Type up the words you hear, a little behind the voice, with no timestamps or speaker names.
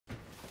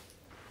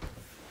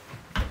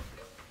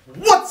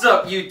What's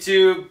up,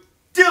 YouTube?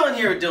 Dylan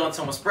here with Dylan's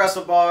Home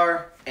Espresso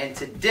Bar, and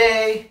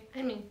today,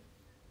 and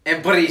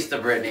Barista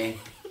Brittany.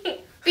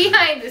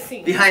 Behind the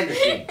scenes. Behind the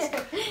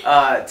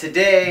scenes.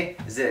 Today,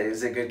 is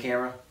it good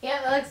camera?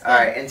 Yeah, that looks good.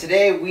 Alright, and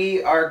today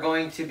we are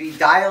going to be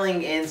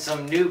dialing in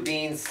some new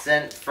beans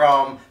sent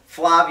from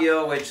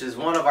Flavio, which is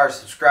one of our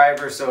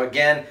subscribers. So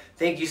again,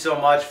 thank you so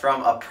much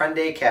from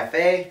Aprende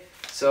Cafe.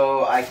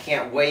 So I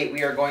can't wait.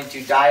 We are going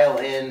to dial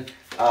in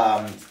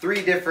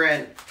three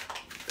different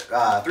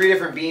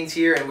beans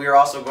here, and we are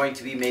also going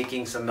to be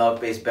making some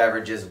milk-based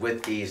beverages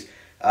with these.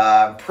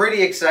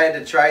 Pretty excited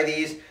to try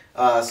these.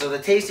 So the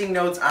tasting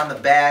notes on the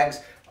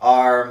bags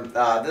are,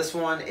 this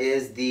one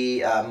is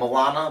the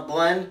Milana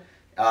blend.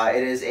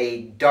 It is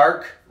a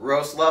dark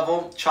roast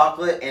level,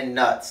 chocolate and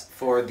nuts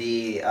for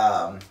the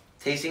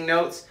tasting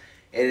notes.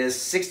 It is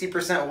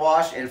 60%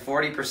 wash and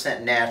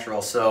 40%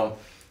 natural. So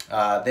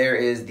there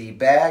is the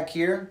bag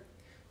here.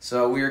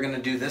 So we are going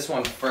to do this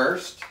one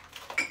first.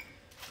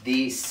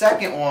 The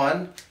second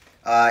one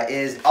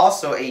is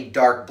also a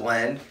dark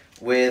blend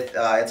with,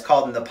 it's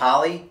called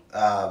Nepali,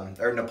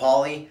 or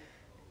Nepali.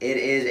 It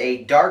is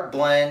a dark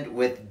blend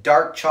with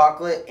dark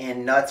chocolate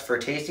and nuts for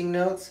tasting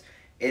notes.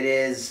 It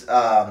is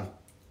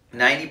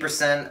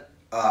 90%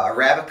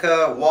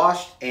 Arabica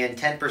washed and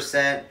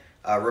 10%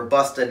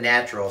 Robusta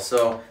natural.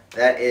 So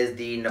that is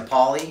the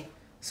Nepali.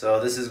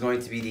 So this is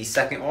going to be the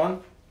second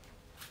one.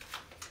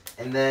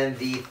 And then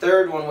the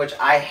third one, which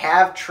I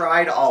have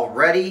tried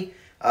already.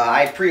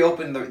 I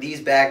pre-opened these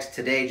bags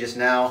today just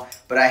now,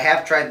 but I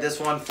have tried this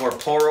one for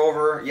pour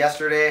over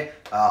yesterday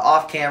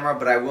off camera,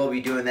 but I will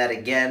be doing that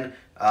again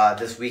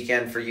this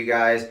weekend for you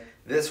guys.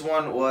 This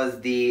one was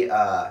the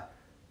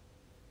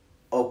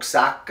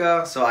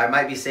Oaxaca, so I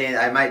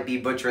might be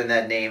butchering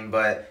that name,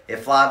 but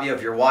if Flavio,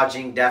 if you're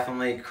watching,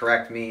 definitely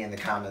correct me in the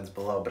comments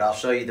below. But I'll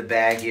show you the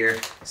bag here.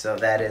 So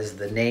that is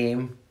the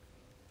name.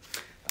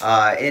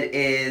 It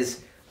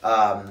is,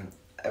 I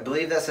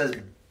believe that says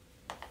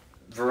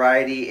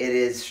variety. It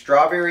is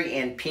strawberry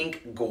and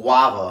pink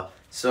guava.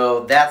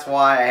 So that's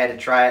why I had to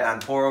try it on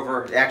pour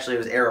over. Actually, it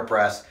was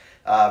AeroPress.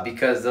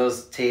 Because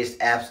those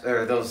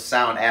those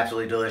sound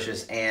absolutely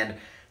delicious, and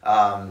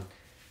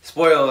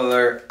spoiler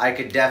alert, I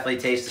could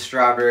definitely taste the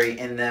strawberry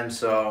in them.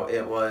 So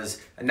it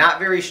was not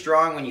very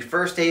strong when you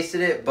first tasted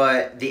it,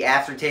 but the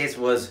aftertaste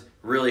was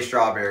really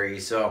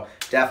strawberry. So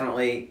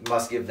definitely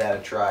must give that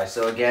a try.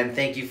 So again,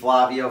 thank you,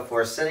 Flavio,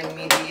 for sending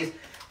me these.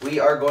 We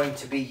are going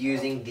to be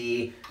using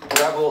the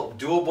Breville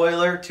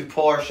DualBoiler to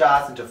pull our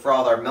shots and to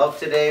froth our milk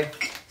today.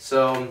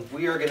 So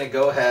we are going to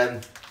go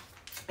ahead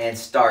and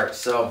start.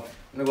 So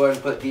I'm going to go ahead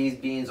and put these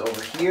beans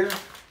over here.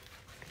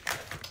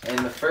 And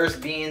the first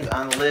beans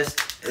on the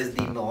list is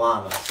the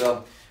Milana.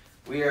 So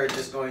we are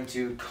just going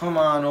to come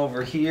on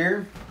over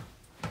here.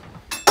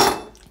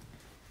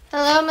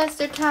 Hello,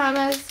 Mr.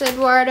 Thomas,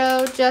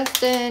 Eduardo,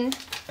 Justin.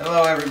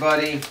 Hello,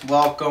 everybody.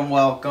 Welcome,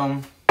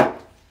 welcome.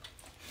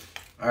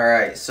 All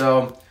right,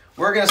 so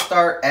we're going to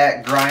start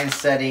at grind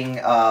setting,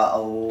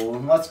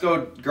 let's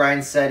go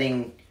grind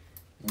setting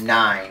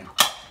 9.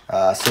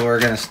 So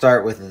we're going to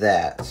start with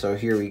that. So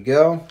here we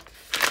go.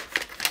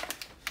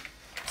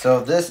 So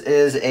this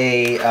is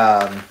a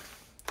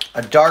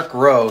dark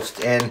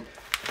roast, and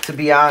to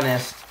be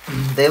honest,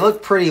 they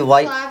look pretty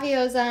light.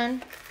 Flavio's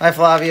on. Hi,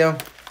 Flavio.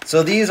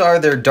 So these are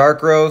their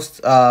dark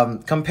roast.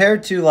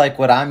 Compared to like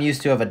what I'm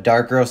used to of a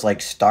dark roast like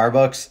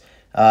Starbucks,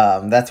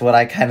 that's what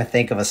I kind of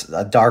think of as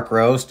a dark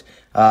roast.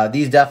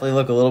 These definitely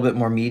look a little bit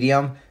more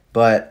medium,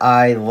 but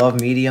I love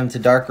medium to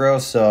dark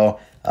roast, so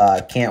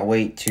can't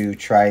wait to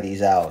try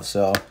these out.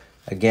 So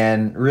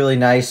again, really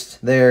nice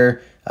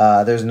there.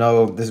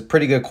 There's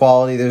pretty good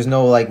quality. There's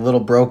no like little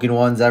broken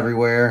ones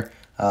everywhere.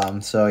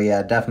 So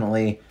yeah,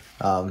 definitely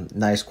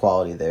nice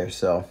quality there.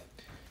 So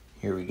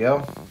here we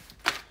go.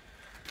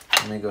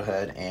 Let me go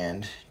ahead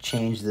and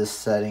change this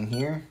setting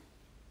here.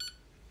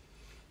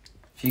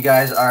 If you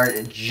guys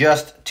are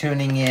just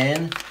tuning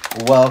in,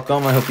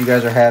 welcome. I hope you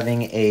guys are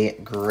having a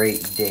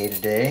great day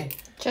today.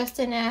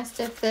 Justin asked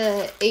if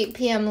the 8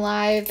 p.m.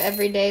 live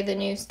every day the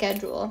new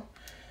schedule.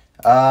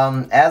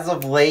 As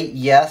of late,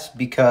 yes,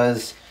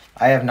 because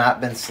I have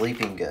not been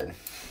sleeping good.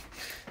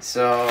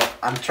 So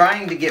I'm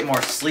trying to get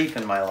more sleep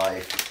in my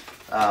life.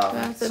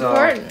 That's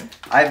important.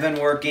 I've been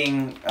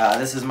working,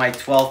 this is my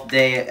 12th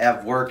day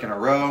of work in a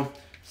row.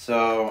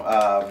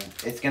 So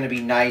it's going to be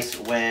nice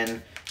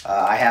when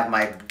I have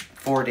my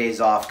 4 days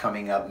off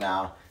coming up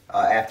now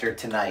after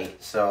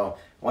tonight. So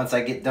once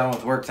I get done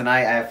with work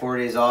tonight, I have 4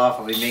 days off.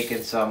 I'll be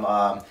making some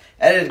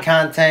edited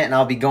content, and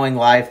I'll be going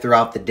live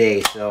throughout the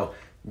day. So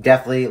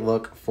definitely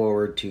look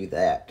forward to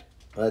that.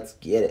 Let's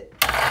get it.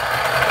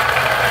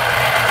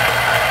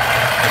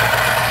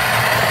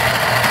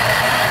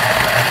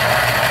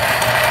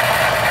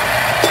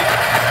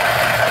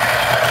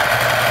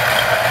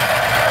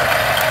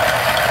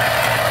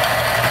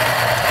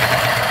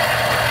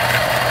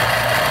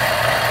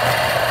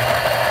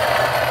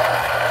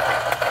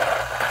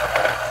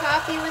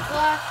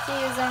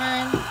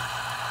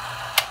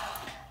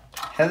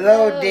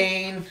 Hello,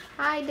 Dane.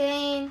 Hi,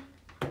 Dane.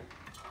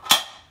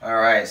 All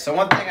right. right, so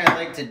one thing I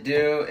like to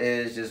do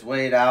is just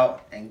weigh it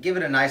out and give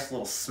it a nice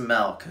little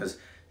smell, because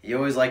you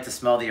always like to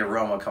smell the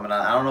aroma coming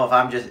out. I don't know if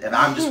I'm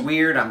just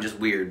weird, I'm just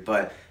weird,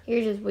 but...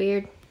 You're just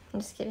weird. I'm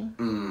just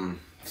kidding.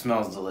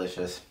 Smells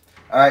delicious.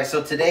 All right,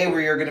 so today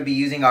we are going to be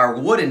using our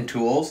wooden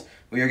tools.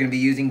 We are going to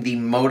be using the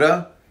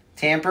Motta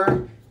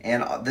tamper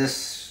and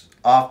this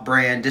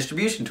off-brand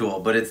distribution tool,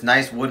 but it's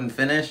nice wooden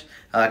finish.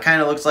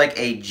 Kind of looks like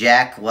a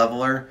jack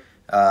leveler,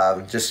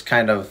 just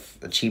kind of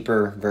a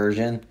cheaper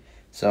version.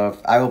 So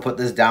I will put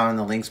this down in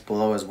the links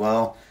below as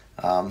well.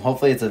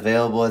 Hopefully it's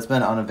available. It's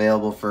been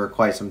unavailable for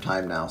quite some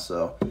time now,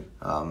 so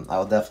I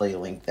will definitely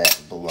link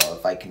that below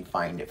if I can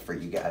find it for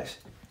you guys.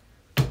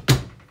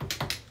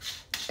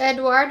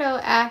 Eduardo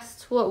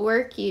asked what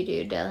work you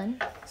do,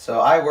 Dylan. So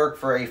I work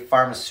for a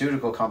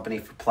pharmaceutical company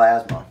for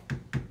plasma.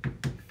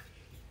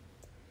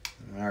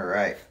 All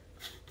right.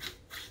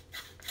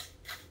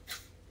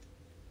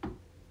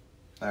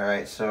 All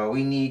right, so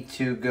we need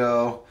to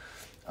go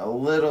a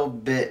little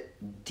bit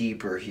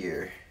deeper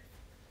here.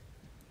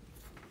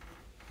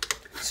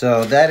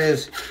 So that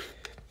is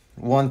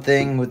one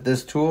thing with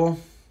this tool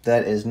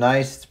that is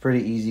nice. It's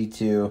pretty easy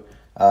to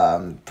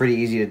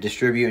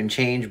distribute and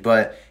change,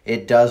 but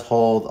it does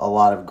hold a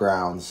lot of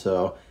ground.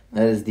 So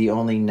that is the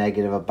only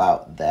negative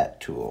about that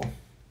tool.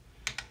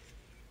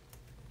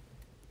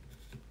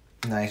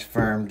 Nice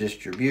firm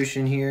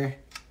distribution here.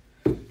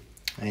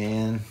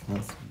 And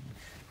let's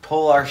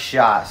pull our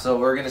shot. So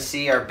we're gonna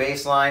see our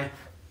baseline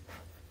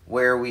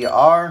where we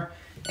are,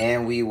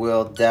 and we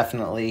will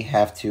definitely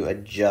have to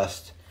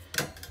adjust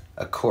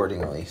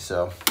accordingly.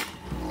 So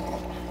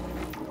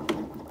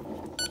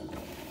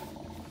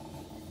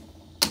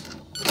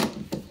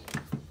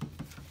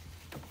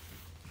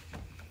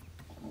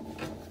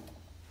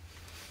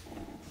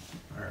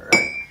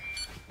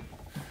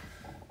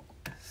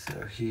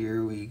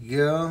here we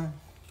go.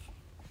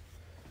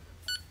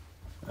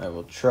 I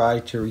will try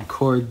to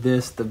record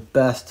this the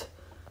best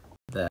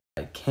that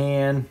I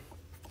can.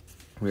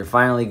 We're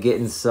finally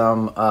getting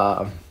some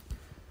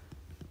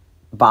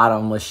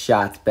bottomless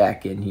shots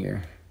back in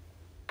here.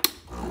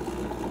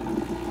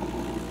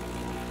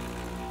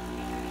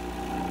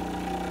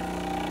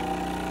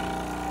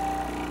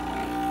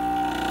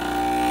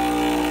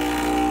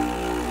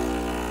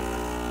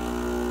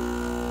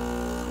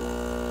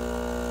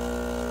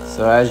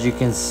 So as you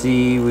can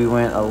see, we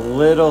went a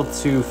little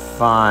too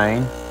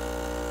fine.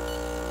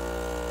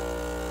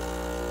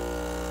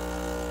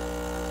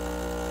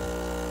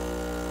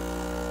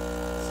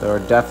 So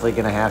we're definitely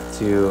gonna have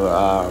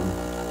to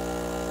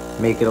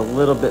make it a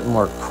little bit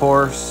more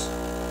coarse.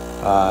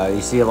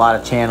 You see a lot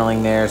of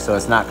channeling there, so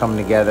it's not coming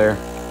together.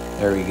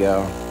 There we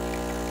go.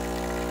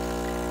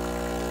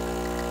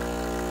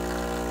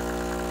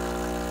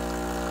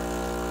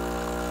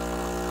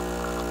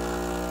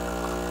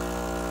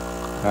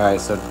 All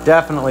right, so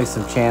definitely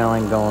some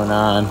channeling going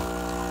on.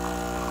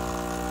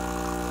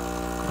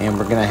 And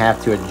we're gonna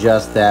have to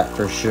adjust that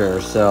for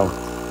sure. So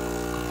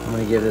I'm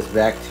gonna give this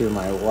back to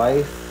my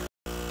wife.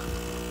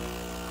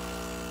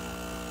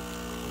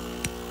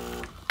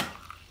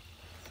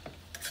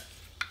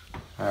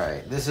 All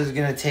right, this is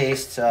gonna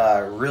taste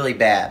really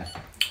bad.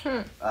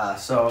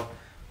 So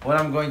what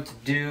I'm going to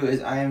do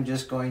is I am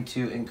just going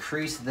to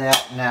increase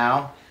that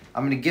now.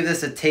 I'm gonna give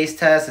this a taste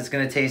test. It's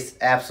gonna taste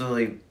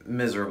absolutely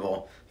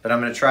miserable, but I'm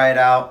gonna try it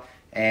out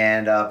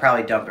and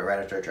probably dump it right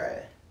after I try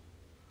it.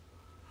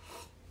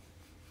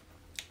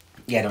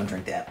 Yeah, don't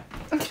drink that.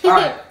 All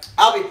right,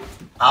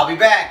 I'll be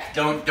back.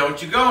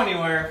 Don't you go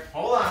anywhere.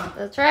 Hold on.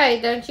 That's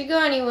right. Don't you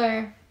go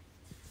anywhere.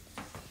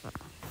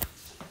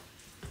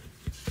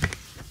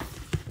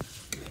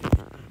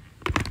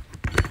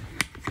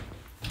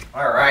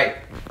 All right.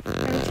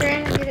 I'm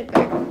trying to get it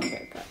back on the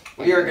tripod.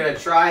 We are gonna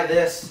try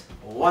this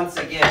once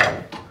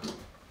again.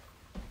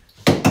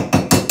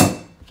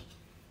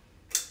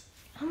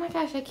 Oh my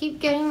gosh, I keep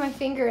getting my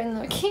finger in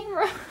the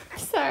camera.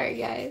 Sorry,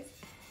 guys.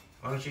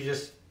 Why don't you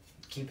just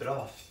keep it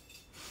off?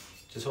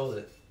 Just hold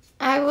it.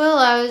 I will.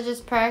 I was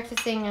just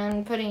practicing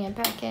on putting it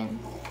back in.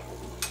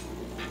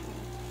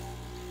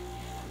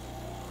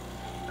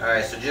 All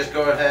right, so just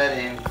go ahead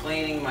and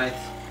cleaning my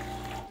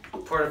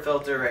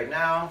portafilter right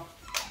now.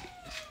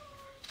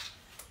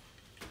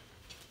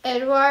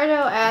 Eduardo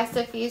asked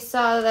if you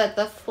saw that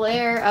the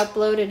Flare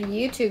uploaded a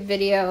YouTube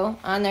video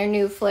on their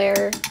new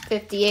Flare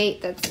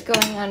 58 that's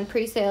going on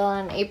pre-sale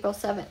on April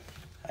 7th.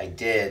 I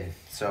did,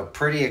 so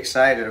pretty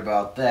excited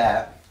about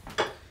that.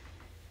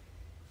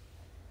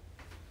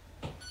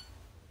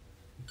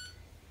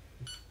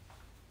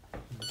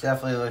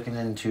 Definitely looking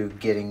into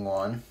getting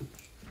one,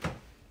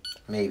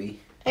 maybe.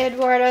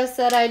 Eduardo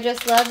said, I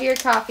just love your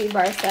coffee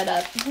bar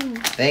setup.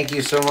 Thank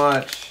you so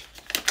much.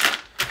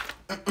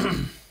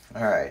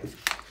 All right.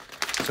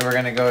 So we're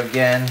gonna go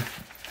again,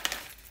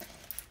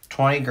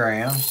 20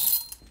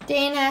 grams.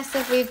 Dane asked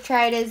if we've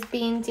tried his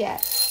beans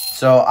yet.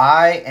 So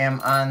I am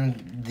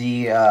on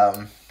the,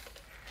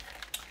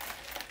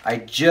 I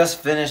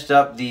just finished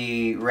up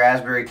the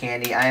raspberry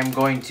candy. I am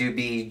going to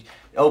be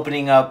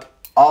opening up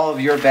all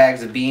of your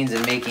bags of beans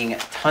and making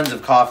tons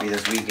of coffee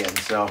this weekend.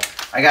 So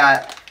I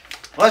got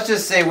let's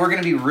just say we're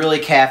going to be really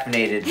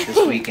caffeinated this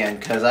weekend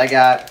because I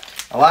got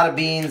a lot of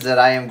beans that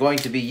I am going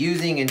to be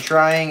using and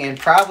trying and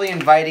probably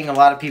inviting a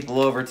lot of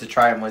people over to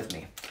try them with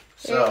me.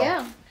 So, there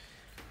you go.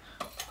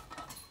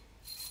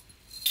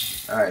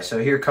 All right, so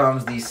here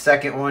comes the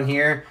second one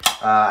here.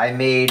 I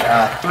made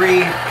a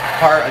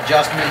 3-part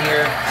adjustment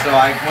here, so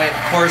I went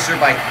coarser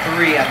by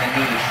 3 on the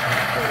niche.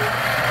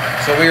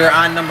 So we were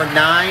on number 9,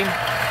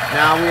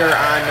 now we are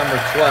on number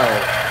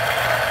 12.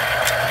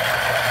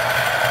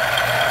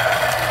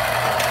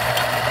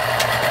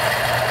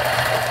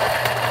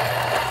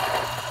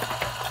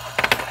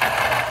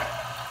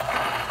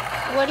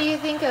 What do you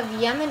think of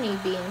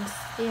Yemeni beans?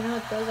 Do you know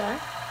what those are?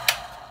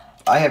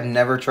 I have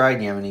never tried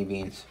Yemeni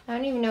beans. I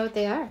don't even know what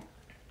they are.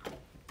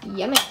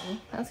 Yemeni.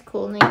 That's a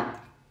cool name.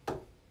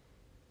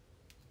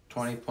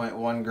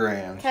 20.1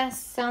 grams. Kind of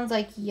sounds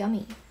like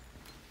yummy.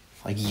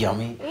 Like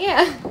yummy?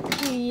 Yeah.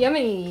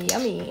 Yummy,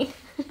 yummy.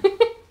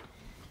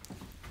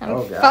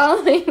 I'm God.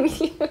 following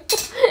you.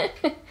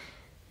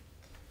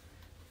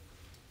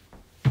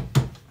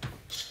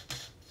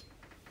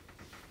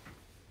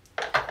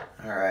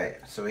 Alright,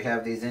 so we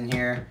have these in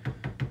here.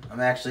 I'm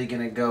actually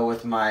going to go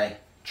with my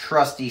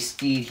trusty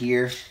steed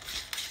here.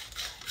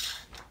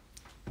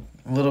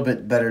 A little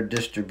bit better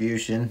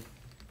distribution.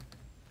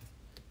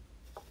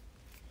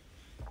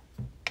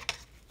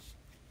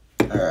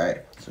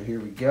 Alright, so here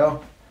we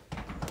go.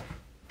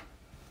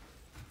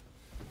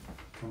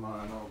 Come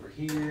on over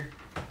here.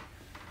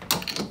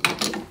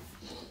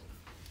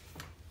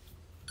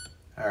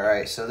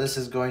 Alright, so this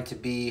is going to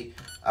be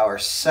our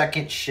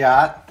second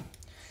shot.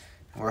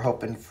 We're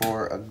hoping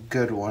for a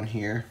good one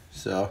here.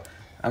 So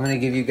I'm going to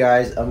give you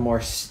guys a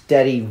more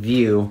steady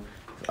view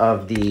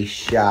of the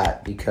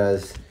shot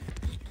because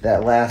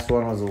that last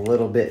one was a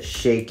little bit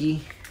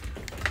shaky.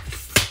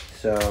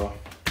 So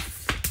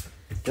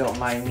don't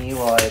mind me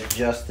while I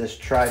adjust this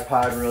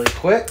tripod really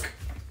quick.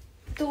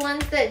 The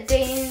ones that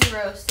Dane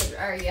roasted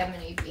are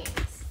Yemeni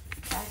beans.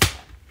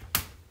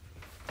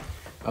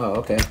 Oh,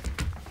 okay.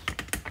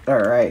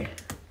 All right.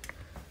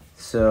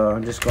 So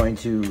I'm just going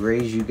to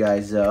raise you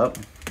guys up.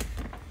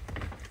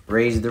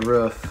 Raise the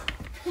roof.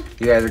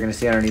 You guys are going to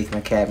see underneath my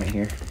cabinet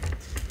here.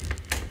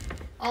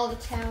 All the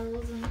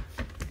towels and...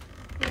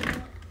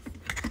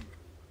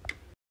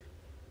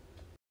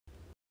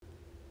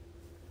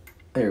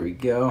 There we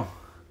go.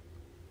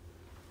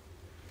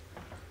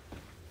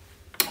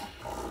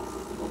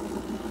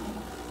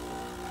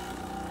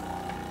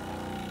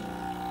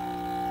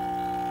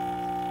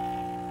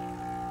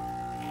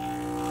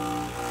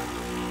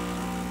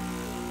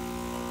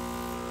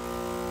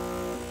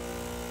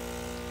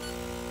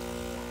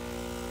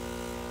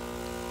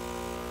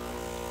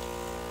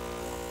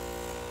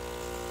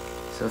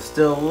 So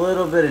still a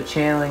little bit of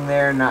channeling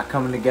there, not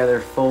coming together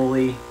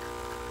fully.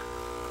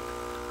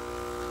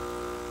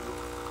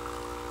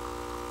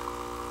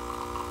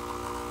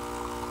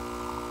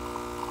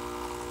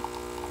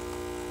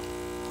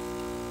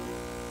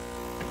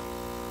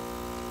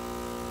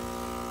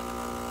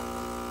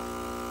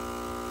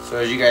 So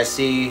as you guys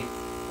see,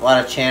 a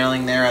lot of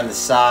channeling there on the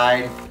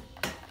side.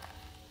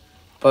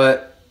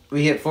 But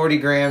we hit 40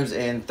 grams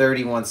in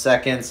 31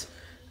 seconds.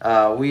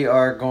 We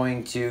are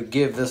going to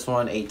give this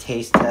one a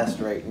taste test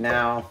right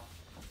now.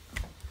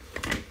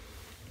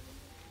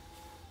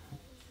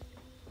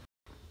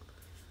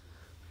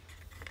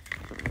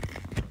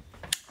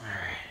 All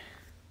right.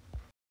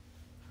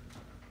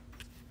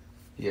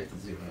 You have to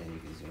zoom in, you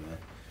can zoom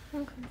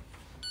in. Okay.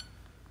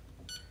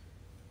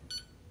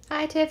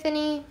 Hi,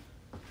 Tiffany.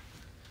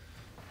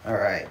 All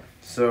right,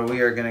 so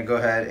we are gonna go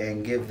ahead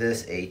and give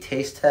this a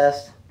taste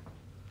test.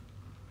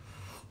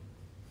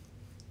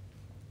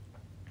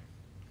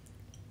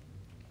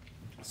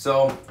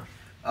 So,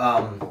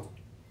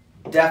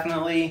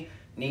 definitely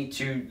need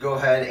to go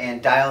ahead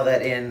and dial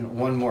that in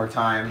one more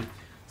time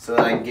so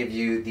that I can give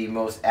you the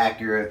most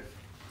accurate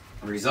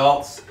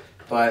results.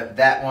 But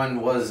that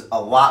one was a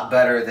lot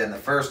better than the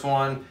first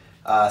one.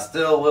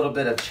 Still a little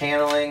bit of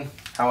channeling.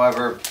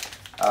 However,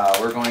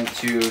 we're going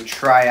to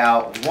try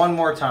out one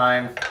more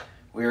time.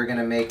 We are going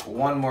to make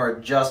one more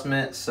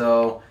adjustment.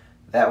 So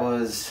that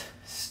was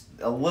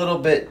a little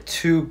bit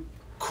too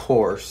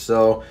coarse.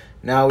 So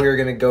now we are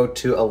going to go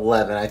to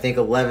 11. I think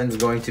 11 is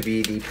going to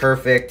be the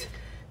perfect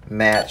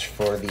match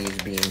for these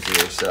beans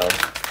here. So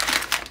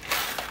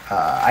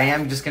I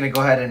am just going to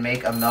go ahead and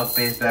make a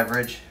milk-based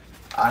beverage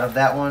out of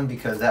that one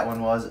because that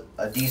one was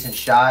a decent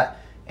shot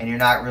and you're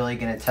not really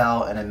going to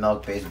tell in a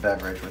milk-based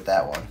beverage with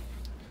that one.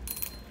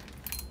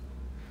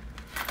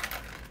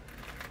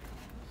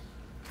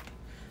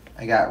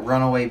 I got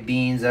runaway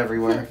beans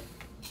everywhere.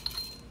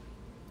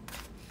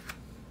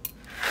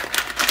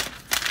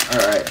 All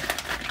right.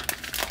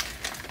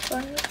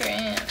 20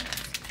 grams.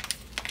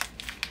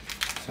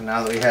 So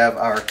now that we have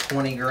our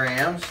 20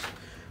 grams,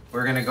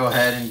 we're gonna go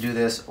ahead and do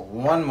this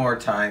one more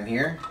time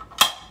here.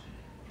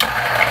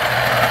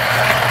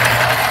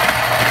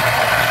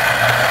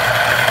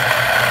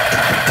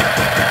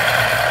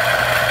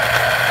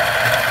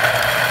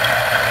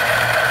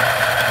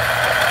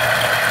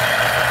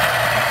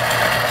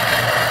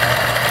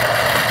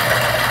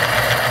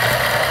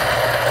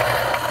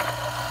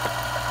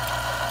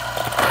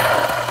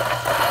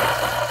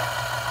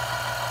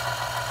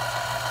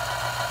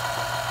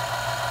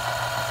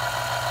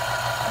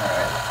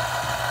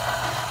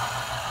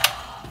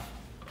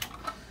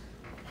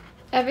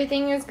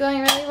 Everything is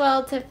going really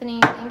well, Tiffany.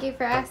 Thank you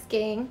for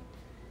asking.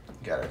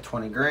 Got our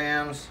 20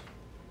 grams.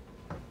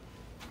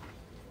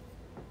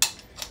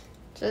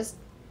 Just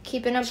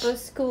keeping up with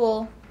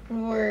school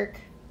and work.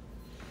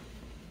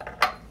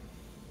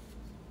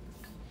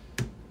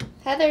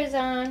 Heather's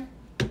on.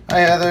 Hi,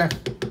 Heather.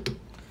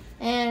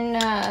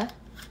 And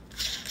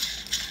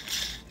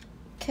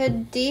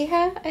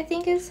Kadiha, I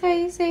think is how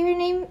you say her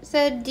name,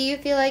 said, do you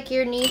feel like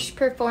your niche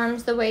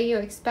performs the way you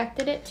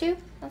expected it to?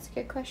 That's a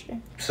good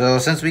question. So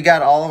since we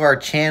got all of our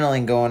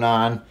channeling going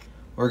on,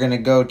 we're going to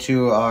go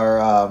to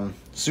our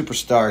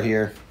Superstar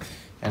here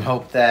and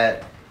hope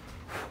that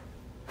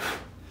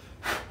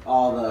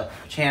all the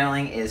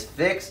channeling is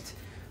fixed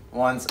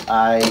once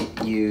I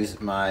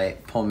use my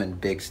Pullman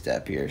Big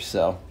Step here.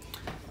 So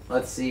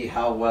let's see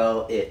how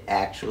well it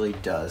actually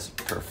does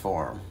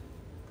perform.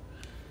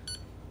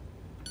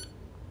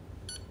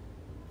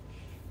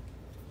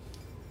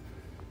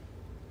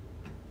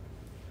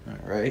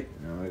 All right,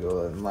 now I'm gonna go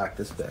ahead and lock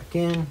this back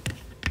in.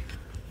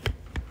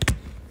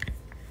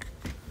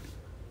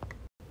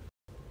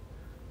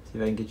 See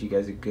if I can get you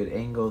guys a good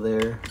angle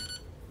there.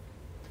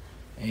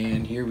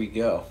 And here we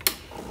go.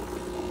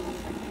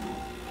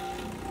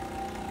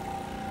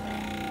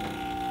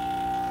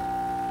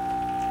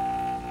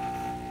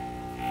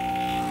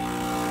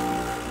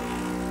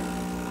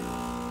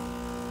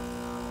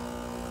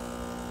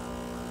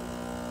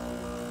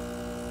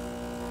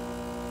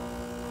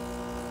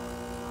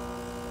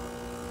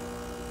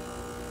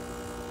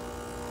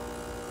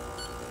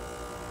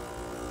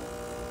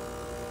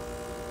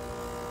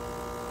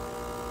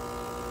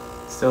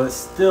 So it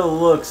still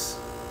looks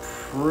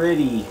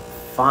pretty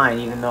fine,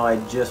 even though I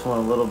just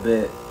want a little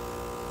bit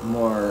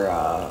more,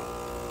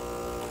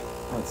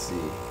 let's see.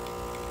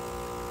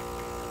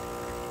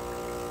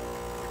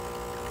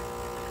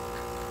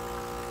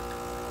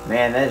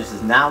 Man, that just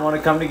does not want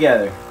to come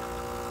together.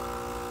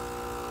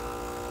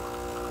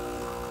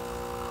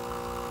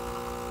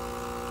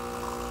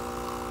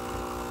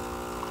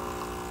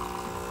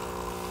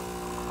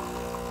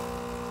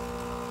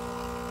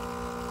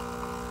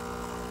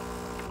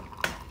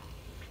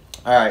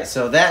 Alright,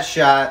 so that's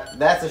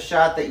a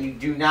shot that you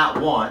do not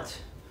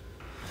want,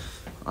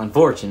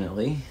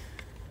 unfortunately.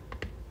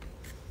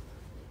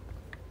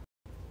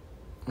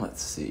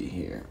 Let's see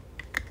here.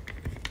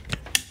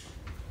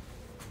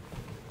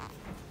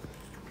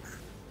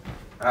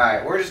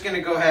 Alright, we're just going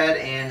to go ahead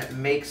and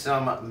make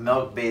some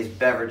milk-based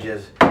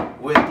beverages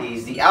with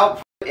these. The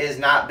output has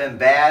not been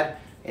bad,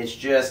 it's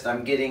just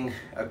I'm getting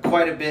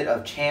quite a bit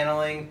of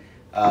channeling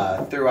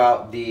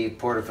throughout the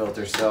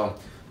portafilter, so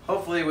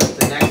hopefully with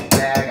the next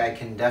bag I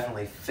can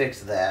definitely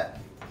fix that,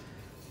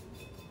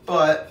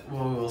 but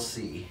we'll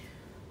see.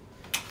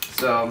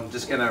 So I'm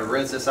just gonna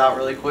rinse this out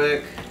really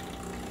quick.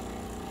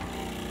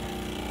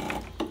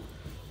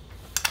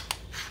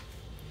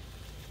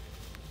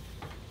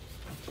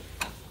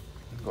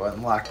 Go ahead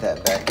and lock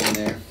that back in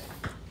there.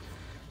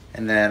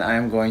 And then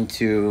I'm going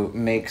to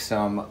make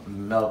some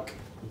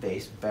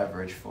milk-based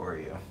beverage for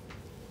you.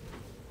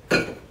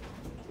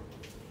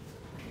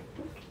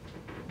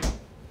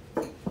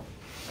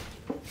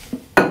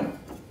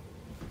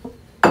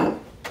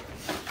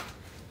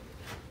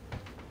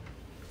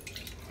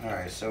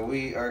 Alright, so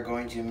we are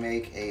going to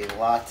make a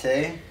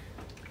latte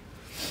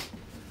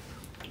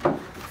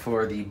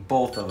for the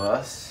both of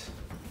us.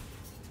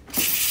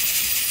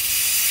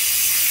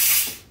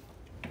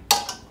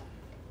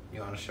 You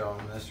want to show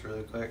them this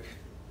really quick?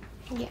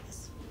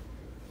 Yes.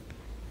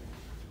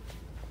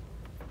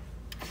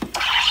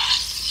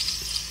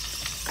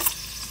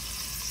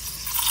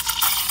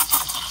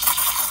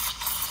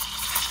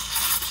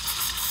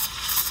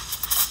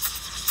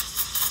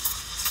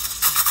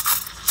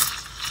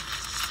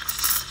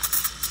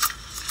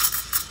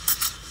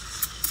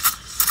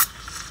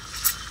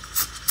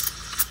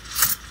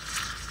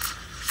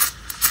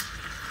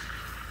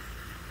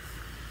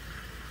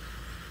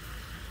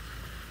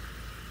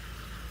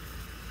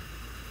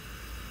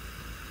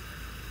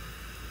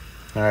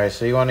 All right,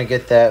 so you want to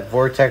get that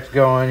vortex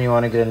going. You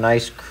want to get a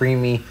nice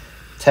creamy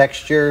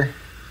texture.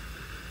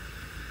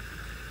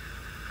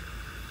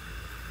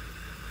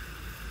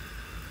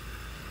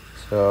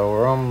 So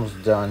we're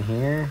almost done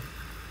here.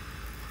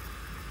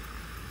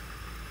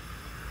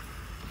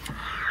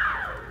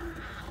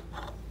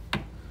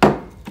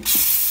 All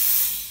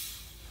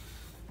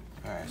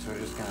right, so we're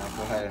just gonna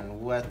go ahead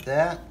and wet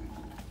that.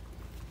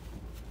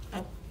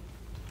 And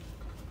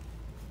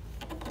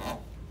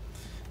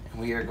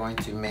we are going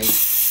to make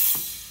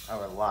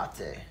our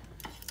latte.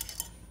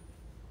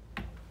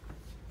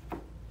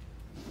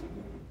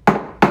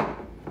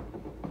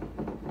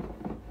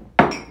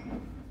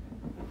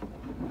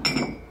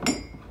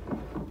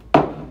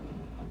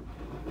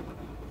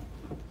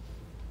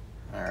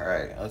 All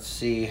right, let's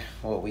see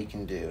what we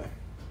can do.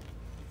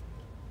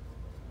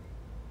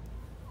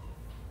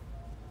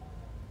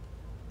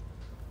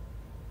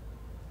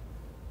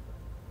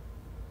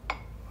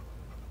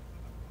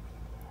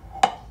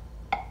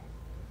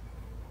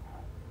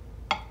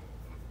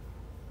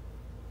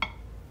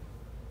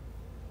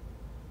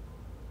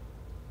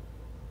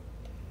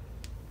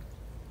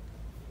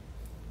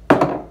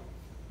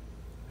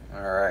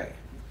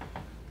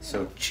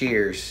 So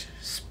cheers.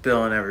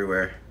 Spilling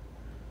everywhere.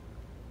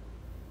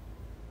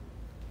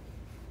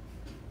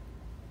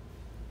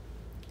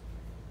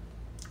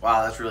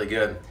 Wow, that's really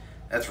good.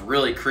 That's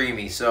really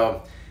creamy.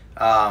 So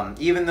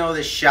even though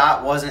the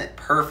shot wasn't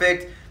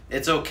perfect,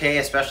 it's okay,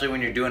 especially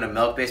when you're doing a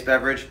milk-based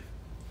beverage.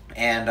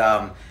 And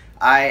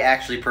I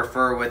actually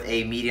prefer with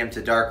a medium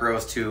to dark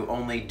roast to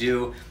only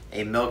do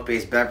a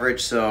milk-based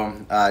beverage. So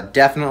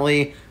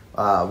definitely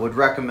would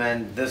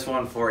recommend this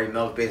one for a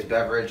milk-based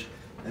beverage.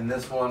 And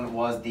this one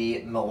was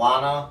the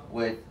Milana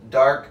with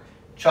dark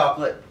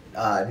chocolate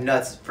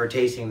nuts for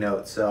tasting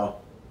notes. So,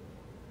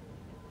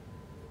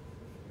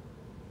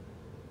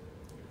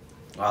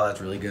 wow,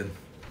 that's really good.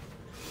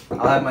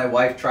 I'll have my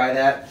wife try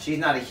that. She's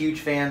not a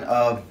huge fan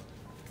of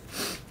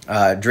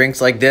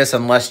drinks like this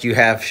unless you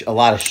have a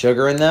lot of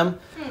sugar in them.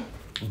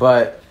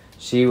 But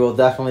she will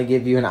definitely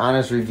give you an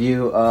honest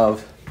review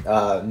of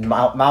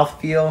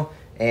mouthfeel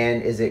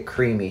and is it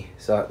creamy.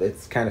 So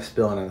it's kind of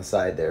spilling on the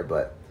side there,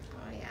 but.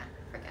 Oh yeah,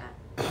 forgot.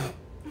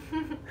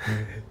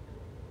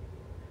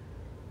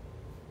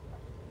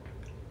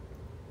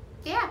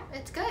 Yeah,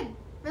 it's good.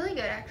 Really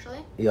good, actually.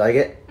 You like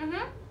it?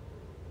 Mm-hmm.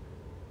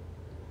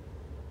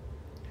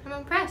 I'm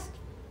impressed.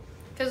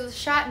 Because the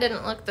shot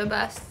didn't look the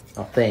best.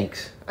 Oh,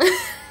 thanks.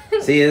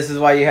 See, this is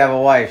why you have a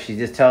wife. She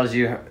just tells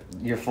you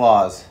your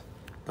flaws.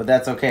 But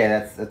that's okay.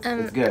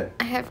 That's good.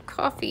 I have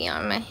coffee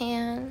on my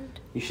hand.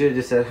 You should have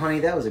just said, honey,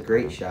 that was a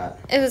great shot.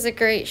 It was a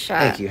great shot.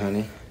 Thank you,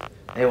 honey.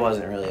 It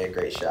wasn't really a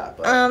great shot,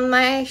 but.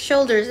 My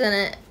shoulder's in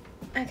it.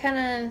 I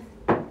kind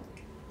of.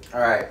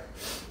 All right.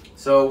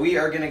 So we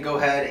are going to go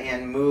ahead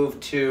and move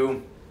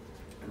to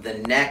the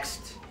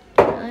next.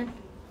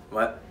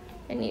 What?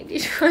 I need you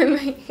to wipe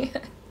my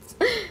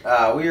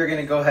hands. We are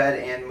going to go ahead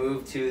and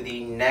move to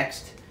the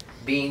next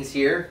beans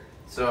here.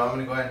 So I'm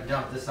going to go ahead and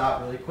dump this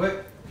out really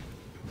quick.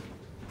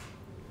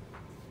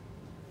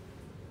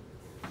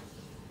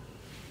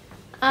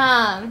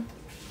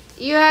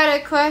 You had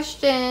a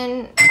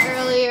question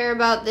earlier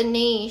about the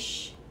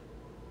niche.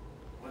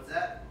 What's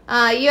that?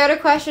 You had a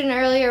question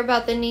earlier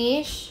about the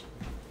niche.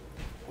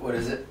 What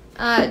is it?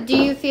 Do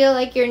you feel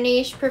like your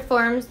niche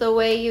performs the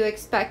way you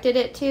expected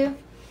it to?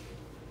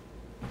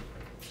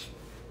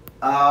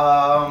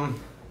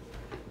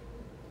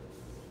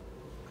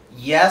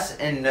 Yes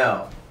and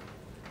no.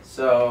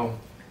 So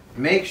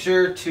make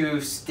sure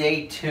to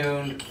stay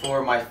tuned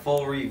for my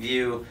full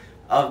review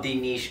of the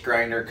niche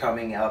grinder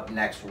coming up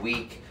next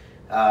week.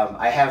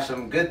 I have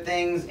some good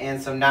things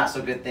and some not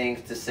so good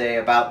things to say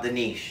about the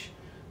niche.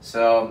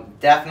 So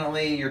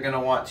definitely you're going to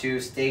want to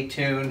stay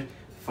tuned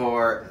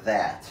for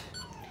that.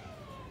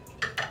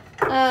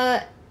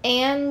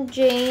 Anne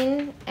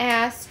Jane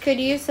asked, could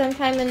you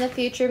sometime in the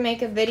future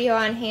make a video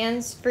on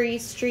hands-free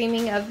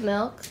streaming of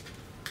milk?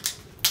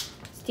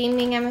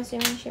 Steaming, I'm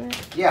assuming she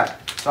meant. Yeah,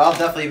 so I'll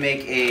definitely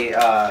make a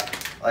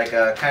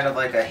kind of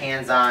like a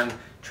hands-on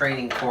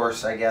training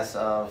course, I guess,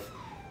 of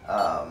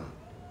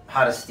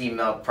how to steam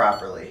milk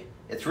properly.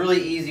 It's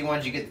really easy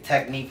once you get the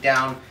technique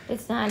down.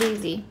 It's not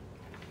easy.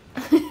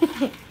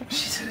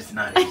 She said it's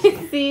not easy.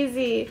 It's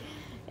easy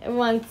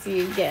once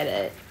you get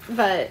it,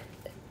 but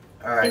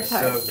all right,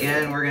 so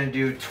again, we're going to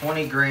do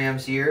 20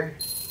 grams here.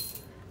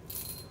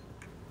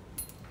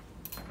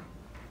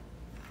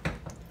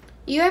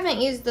 You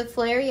haven't used the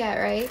flare yet,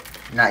 right?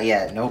 Not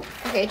yet, nope.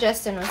 Okay,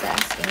 Justin was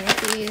asking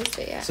if you used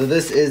it yet. So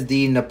this is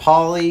the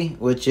Nepali,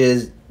 which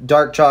is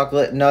dark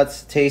chocolate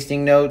nuts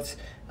tasting notes.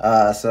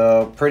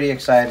 So pretty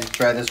excited to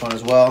try this one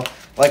as well.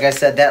 Like I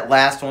said, that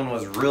last one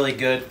was really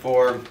good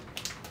for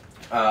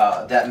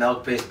that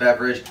milk-based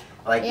beverage.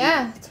 Like,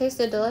 yeah, it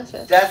tasted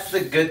delicious. That's the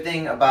good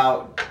thing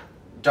about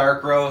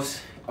dark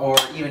roast or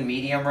even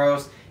medium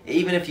roast.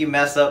 Even if you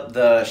mess up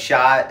the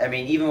shot, I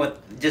mean, even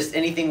with just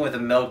anything with a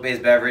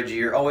milk-based beverage,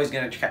 you're always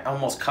going to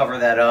almost cover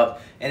that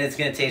up, and it's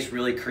going to taste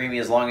really creamy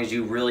as long as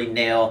you really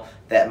nail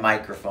that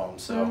microphone.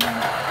 So you nailed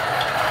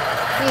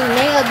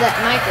that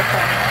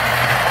microphone.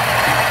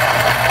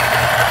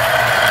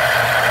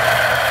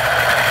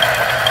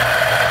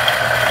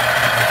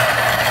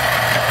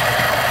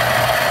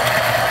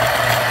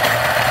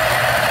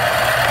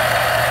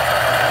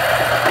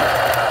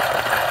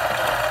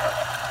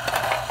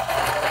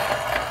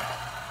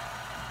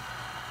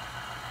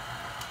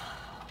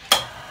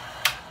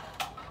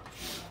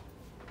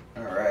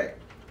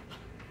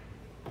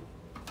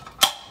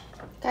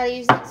 Gotta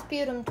use that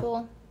sputum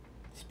tool.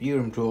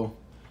 Sputum tool.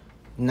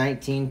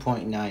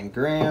 19.9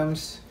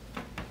 grams.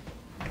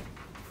 Go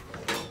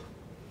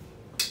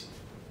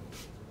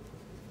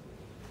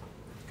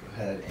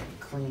ahead and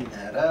clean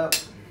that up.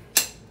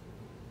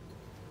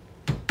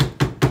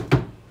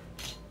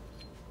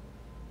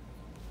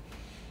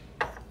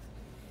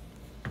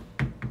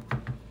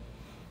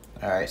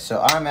 Alright,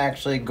 so I'm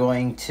actually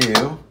going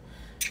to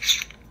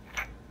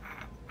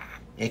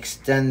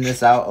extend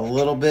this out a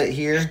little bit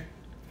here,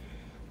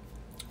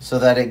 so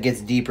that it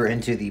gets deeper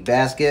into the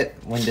basket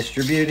when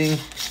distributing.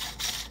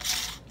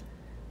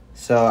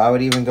 So I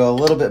would even go a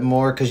little bit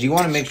more because you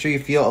want to make sure you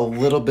feel a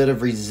little bit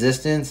of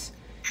resistance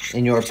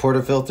in your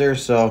portafilter.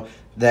 So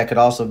that could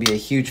also be a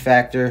huge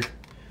factor.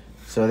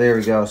 So there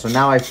we go. So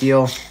now I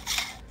feel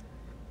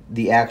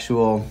the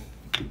actual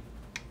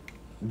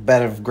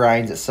bed of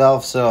grinds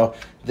itself. So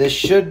this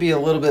should be a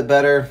little bit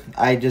better.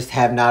 I just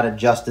have not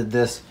adjusted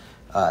this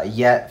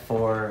yet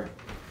for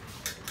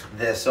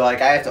this. So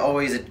like I have to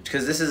always,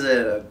 because this is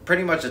a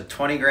pretty much a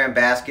 20 gram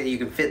basket. You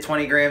can fit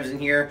 20 grams in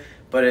here,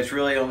 but it's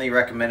really only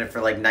recommended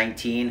for like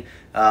 19.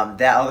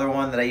 That other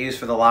one that I use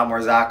for the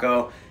Lawnmower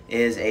Zacco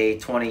is a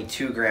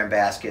 22 gram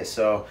basket.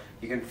 So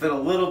you can fit a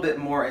little bit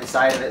more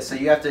inside of it. So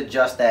you have to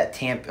adjust that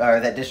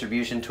that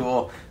distribution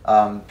tool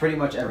pretty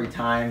much every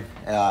time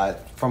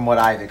from what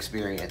I've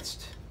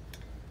experienced.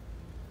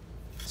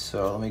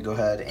 So let me go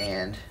ahead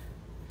and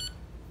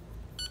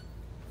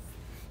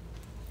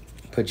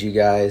put you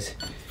guys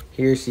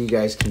here so you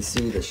guys can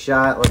see the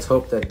shot. Let's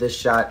hope that this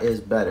shot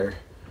is better.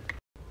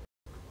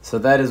 So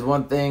that is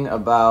one thing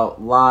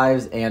about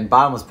Lives and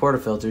Bottomless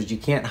Portafilters. You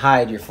can't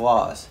hide your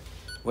flaws,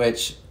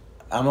 which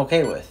I'm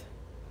okay with.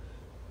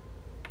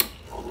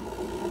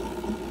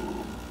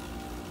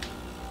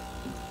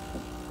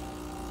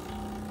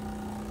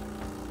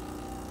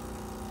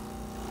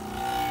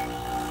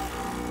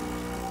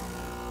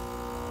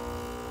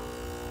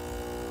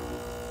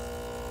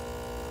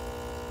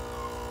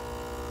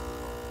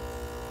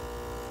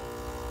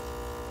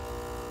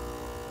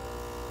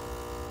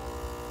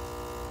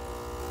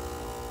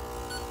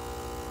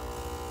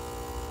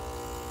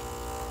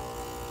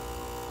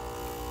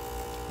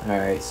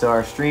 Alright, so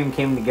our stream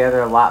came together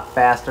a lot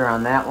faster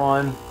on that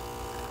one,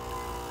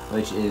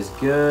 which is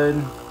good.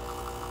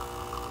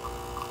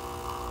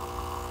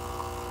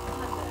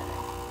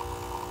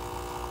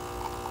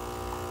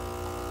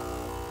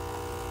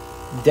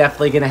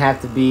 Definitely going to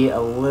have to be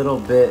a little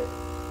bit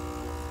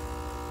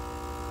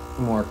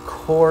more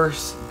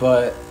coarse,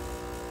 but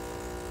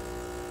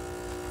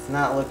it's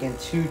not looking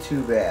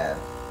too bad.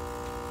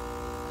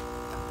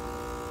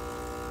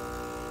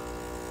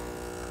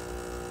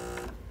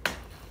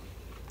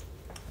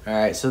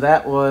 Alright, so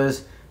that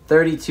was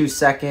 32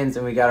 seconds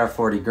and we got our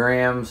 40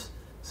 grams.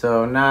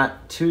 So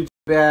not too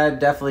bad,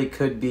 definitely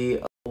could be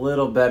a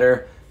little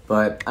better,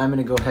 but I'm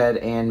going to go ahead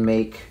and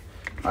make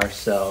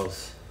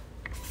ourselves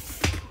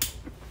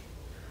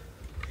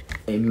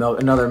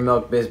another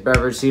milk-based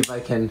beverage. See if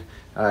I can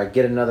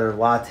get another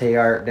latte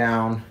art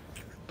down.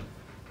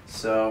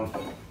 So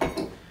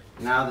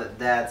now that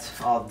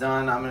that's all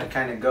done, I'm going to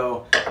kind of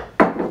go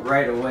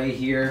right away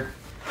here.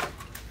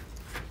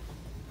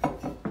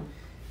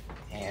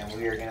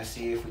 We are going to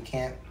see if we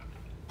can't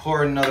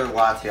pour another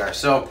latte art.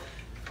 So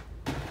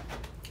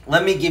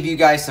let me give you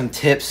guys some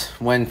tips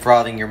when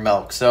frothing your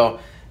milk. So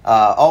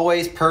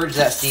always purge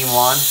that steam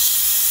wand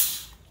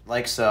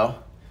like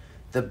so.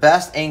 The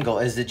best angle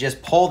is to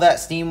just pull that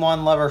steam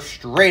wand lever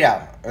straight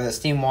out, or the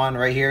steam wand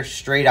right here,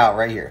 straight out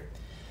right here.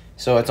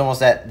 So it's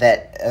almost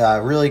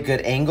that really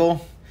good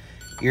angle.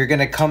 You're going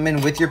to come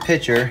in with your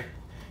pitcher.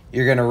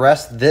 You're going to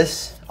rest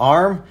this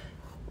arm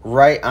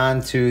right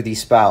onto the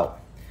spout.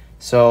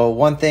 So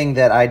one thing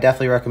that I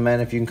definitely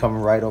recommend, if you can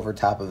come right over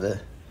top of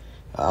it,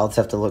 I'll just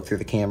have to look through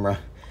the camera.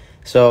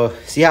 So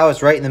see how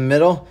it's right in the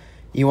middle?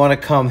 You want to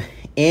come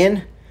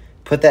in,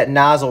 put that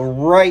nozzle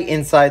right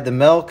inside the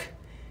milk,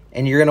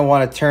 and you're going to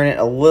want to turn it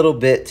a little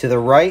bit to the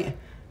right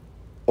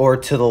or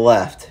to the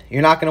left.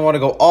 You're not going to want to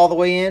go all the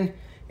way in,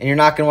 and you're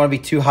not going to want to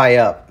be too high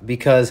up,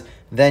 because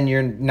then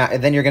you're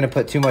going to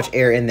put too much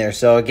air in there.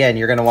 So again,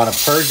 you're going to want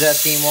to purge that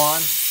steam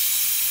wand,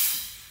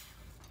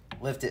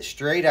 lift it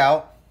straight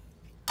out,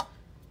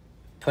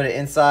 put it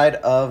inside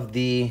of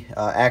the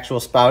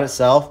actual spout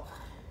itself,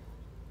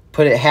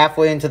 put it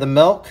halfway into the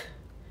milk,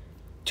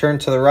 turn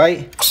to the right,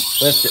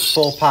 lift it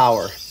full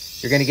power.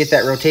 You're going to get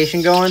that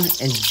rotation going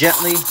and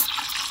gently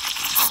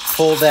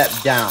pull that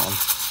down.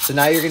 So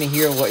now you're going to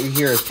hear, what you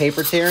hear is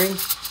paper tearing,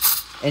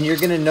 and you're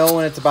going to know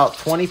when it's about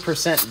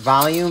 20%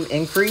 volume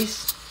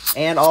increase,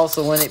 and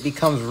also when it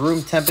becomes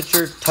room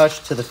temperature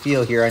touch to the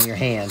feel here on your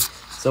hand.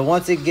 So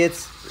once it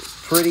gets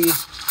pretty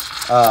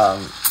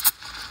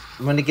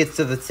when it gets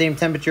to the same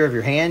temperature of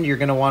your hand, you're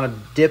going to want to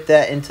dip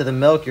that into the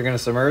milk. You're going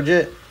to submerge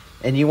it,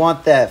 and you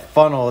want that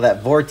funnel,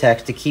 that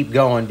vortex, to keep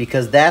going,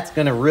 because that's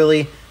going to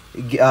really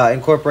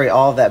incorporate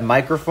all of that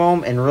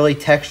microfoam and really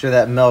texture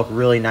that milk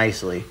really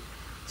nicely.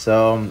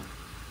 So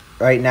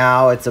right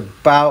now it's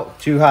about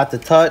too hot to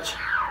touch.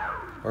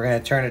 We're going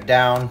to turn it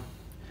down.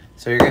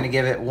 So you're going to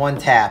give it one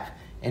tap.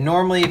 And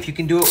normally if you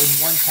can do it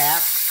with one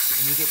tap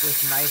and you get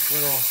this nice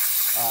little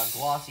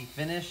glossy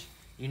finish,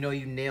 you know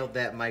you nailed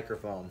that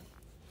microfoam.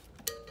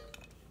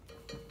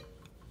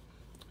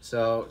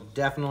 So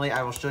definitely,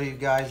 I will show you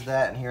guys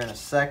that here in a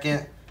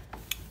second.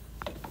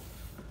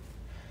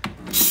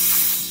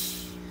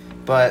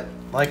 But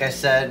like I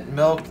said,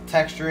 milk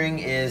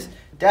texturing is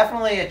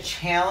definitely a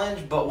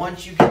challenge, but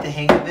once you get the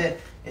hang of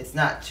it, it's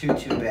not too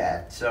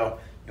bad. So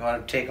you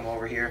want to take them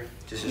over here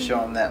just to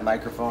show them that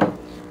microphone,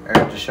 or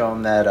to show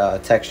them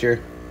that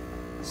texture.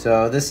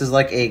 So this is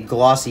like a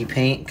glossy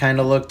paint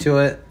kind of look to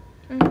it.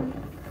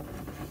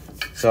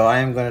 So I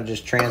am going to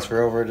just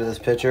transfer over to this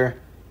pitcher.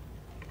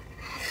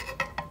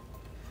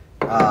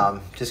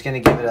 Just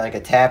going to give it like a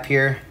tap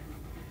here,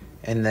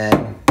 and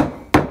then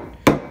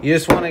you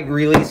just want to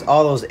release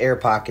all those air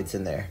pockets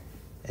in there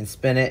and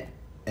spin it,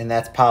 and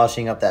that's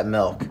polishing up that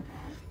milk.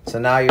 So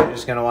now you're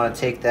just going to want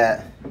to take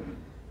that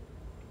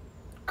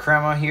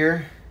crema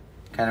here,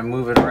 kind of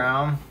move it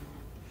around,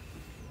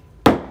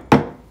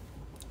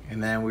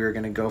 and then we're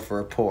going to go for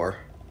a pour.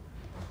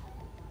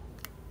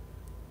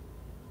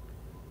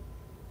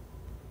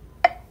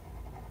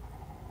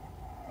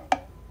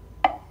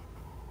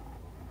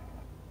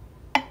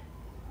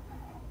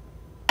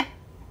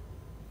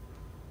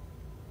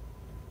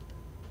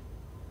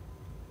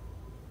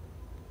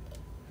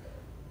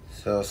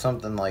 So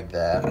something like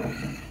that.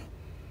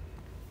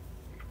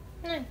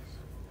 Nice.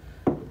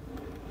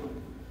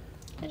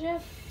 Good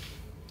job.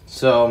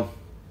 So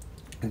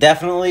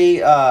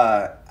definitely,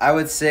 I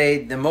would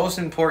say the most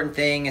important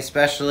thing,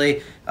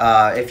 especially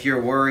if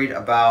you're worried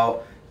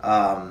about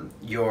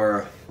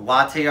your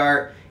latte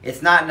art,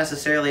 it's not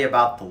necessarily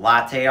about the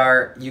latte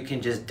art. You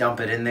can just dump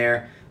it in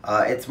there.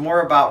 It's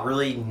more about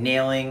really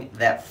nailing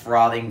that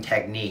frothing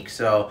technique.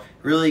 So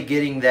really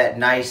getting that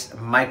nice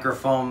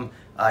microfoam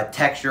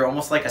texture,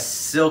 almost like a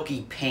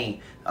silky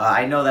paint.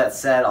 I know that's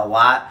said a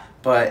lot,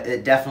 but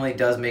it definitely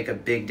does make a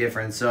big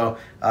difference. So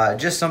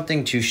just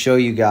something to show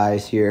you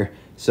guys here.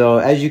 So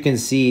as you can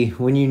see,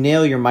 when you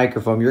nail your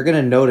microfoam, you're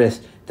gonna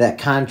notice that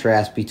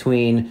contrast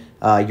between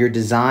your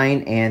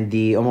design and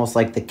the almost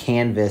like the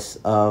canvas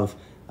of,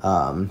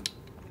 let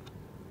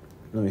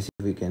me see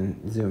if we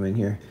can zoom in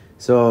here.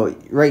 So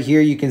right here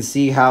you can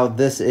see how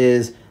this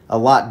is a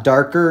lot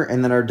darker,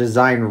 and then our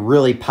design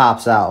really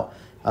pops out.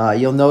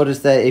 You'll notice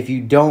that if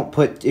you don't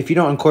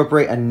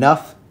incorporate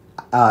enough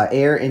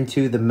air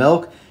into the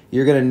milk,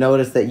 you're gonna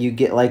notice that you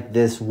get like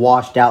this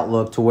washed out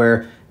look to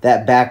where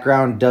that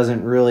background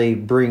doesn't really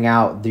bring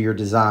out your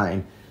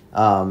design.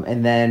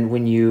 And then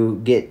when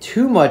you get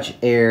too much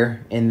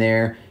air in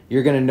there,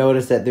 you're gonna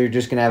notice that they're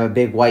just gonna have a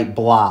big white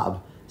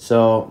blob.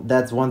 So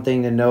that's one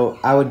thing to note.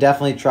 I would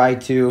definitely try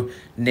to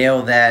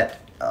nail that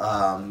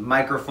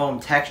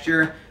microfoam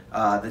texture,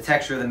 the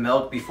texture of the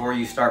milk, before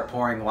you start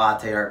pouring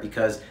latte art,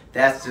 because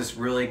that's just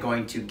really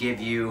going to give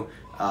you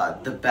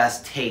the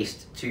best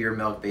taste to your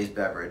milk-based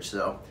beverage.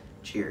 So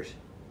cheers.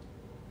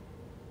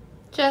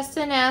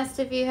 Justin asked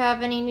if you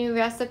have any new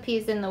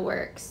recipes in the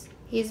works.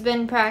 He's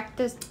been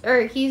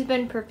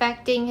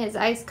perfecting his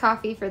iced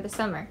coffee for the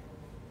summer.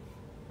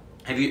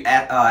 Have you,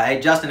 hey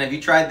Justin, have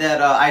you tried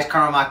that iced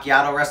caramel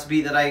macchiato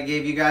recipe that I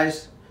gave you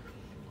guys?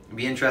 I'd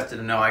be interested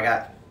to know. I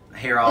got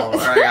hair all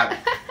over. I got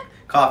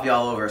coffee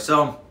all over.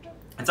 So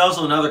it's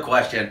also another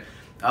question.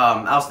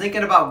 I was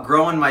thinking about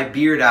growing my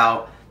beard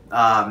out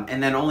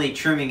and then only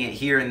trimming it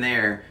here and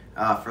there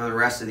for the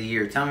rest of the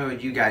year. Tell me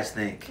what you guys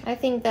think. I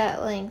think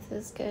that length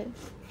is good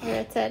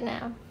where it's at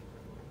now.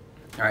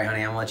 All right,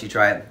 honey, I'm gonna let you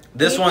try it.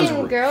 This one's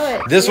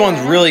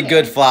one's really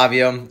good,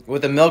 Flavio.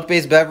 With a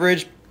milk-based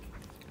beverage,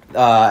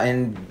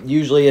 and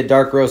usually a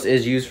dark roast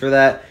is used for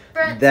that.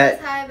 Brent says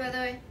hi, by the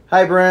way.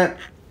 Hi, Brent.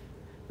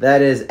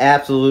 That is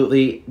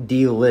absolutely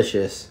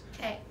delicious.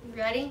 Okay, you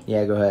ready?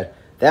 Yeah, go ahead.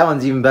 That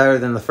one's even better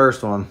than the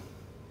first one.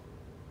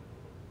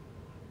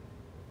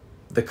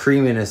 The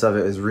creaminess of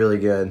it is really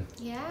good.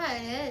 Yeah,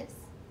 it is.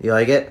 You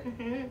like it?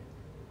 Mhm.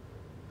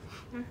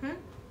 Mhm.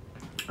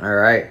 All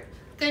right.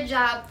 Good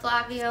job,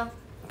 Flavio.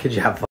 Good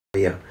job,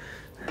 Flavio.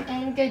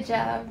 And good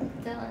job,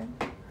 Dylan.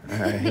 All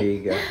right, here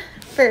you go.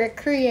 For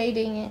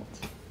creating it.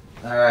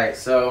 All right,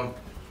 so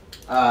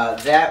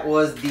that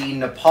was the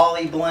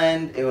Nepali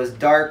blend. It was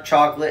dark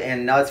chocolate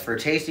and nuts for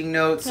tasting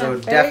notes. So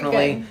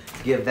definitely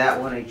give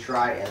that one a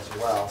try as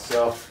well.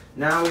 So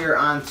now we are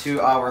on to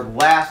our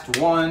last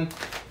one,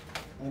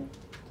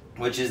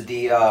 which is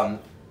the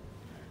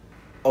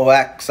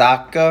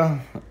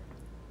Oaxaca.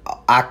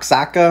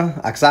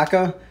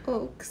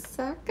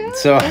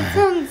 So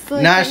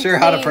like not sure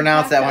how to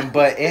pronounce that one,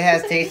 but it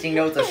has tasting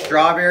notes of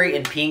strawberry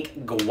and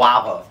pink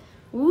guava.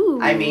 Ooh.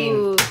 I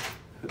mean,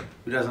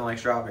 who doesn't like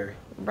strawberry?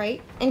 Right.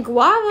 And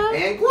guava.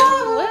 And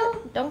guava. Well,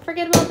 don't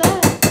forget about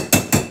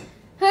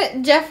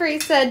that. Jeffrey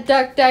said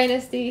Duck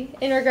Dynasty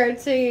in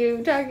regards to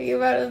you talking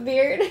about a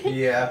beard.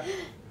 Yeah.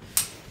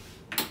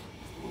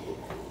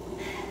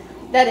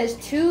 That is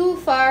too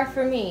far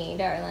for me,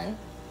 darling.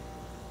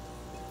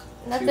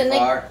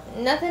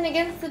 Nothing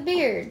against the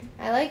beard.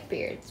 I like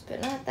beards,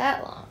 but not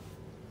that long.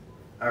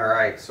 All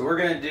right, so we're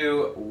gonna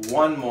do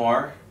one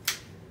more,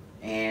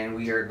 and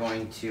we are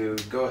going to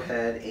go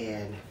ahead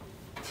and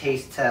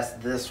taste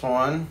test this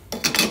one.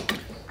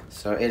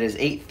 So it is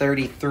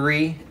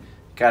 8:33.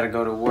 Got to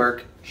go to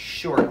work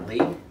shortly,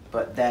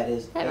 but that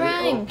is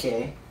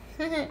okay.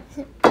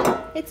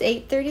 It's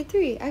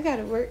 8:33. I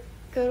gotta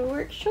go to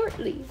work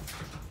shortly.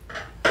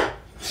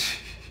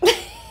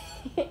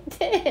 It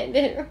did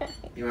it right.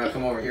 You want to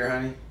come over here,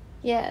 honey?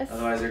 Yes.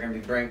 Otherwise, they're going to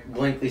be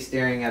blankly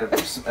staring at a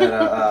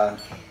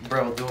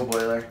Breville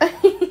DualBoiler. I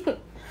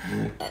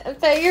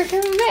thought you were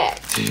coming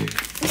back.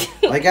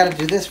 Well, I got to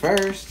do this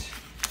first.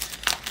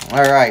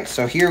 All right,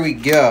 so here we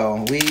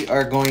go. We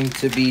are going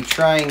to be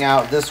trying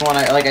out this one.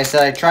 Like I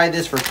said, I tried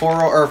this for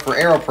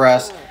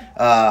AeroPress.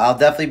 I'll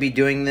definitely be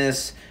doing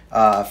this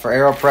for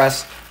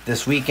AeroPress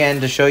this weekend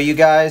to show you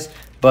guys.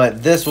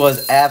 but this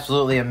was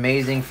absolutely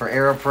amazing for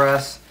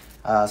AeroPress.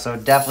 So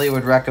definitely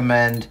would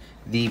recommend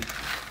the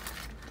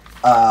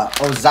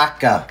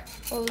Osaka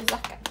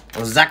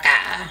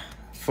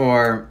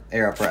for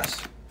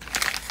AeroPress.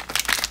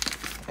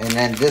 And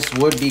then this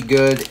would be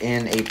good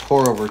in a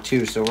pour over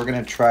too, so we're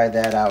gonna try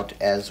that out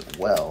as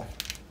well.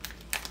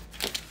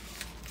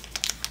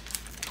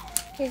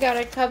 You got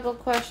a couple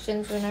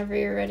questions whenever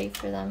you're ready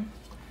for them.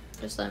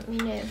 Just let me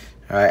know.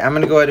 All right, I'm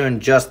gonna go ahead and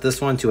adjust this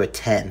one to a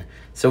 10.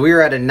 So we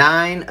were at a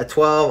 9, a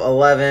 12,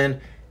 11,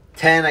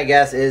 10 I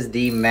guess is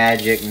the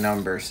magic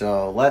number.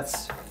 So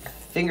let's,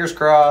 fingers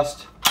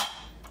crossed,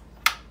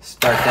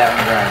 start that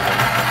one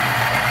grinding.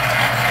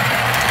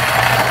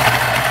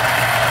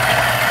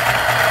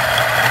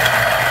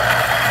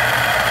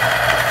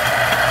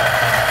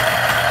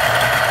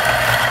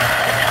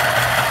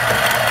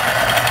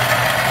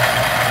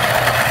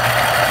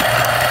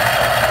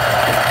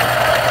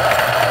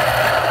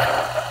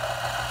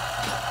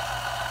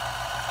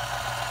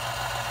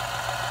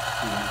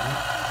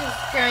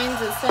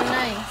 Grinds it so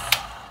nice.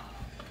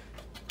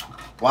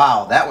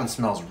 Wow, that one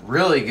smells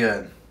really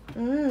good.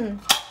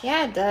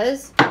 Yeah, it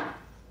does.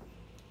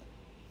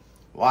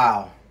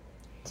 Wow.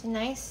 It's a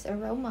nice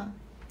aroma.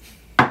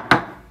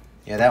 Yeah,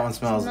 that one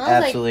smells Smells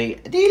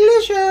absolutely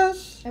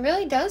delicious. It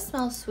really does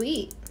smell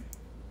sweet.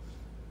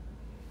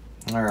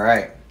 All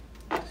right.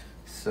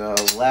 So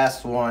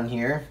last one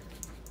here.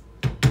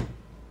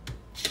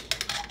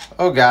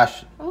 Oh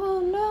gosh.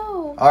 Oh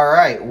no. All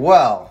right.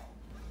 Well,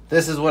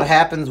 this is what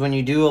happens when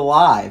you do a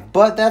live,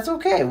 but that's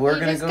okay. We're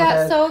gonna go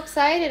ahead. You just got so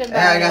excited about it.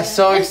 Yeah, I got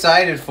so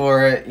excited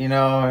for it. You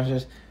know,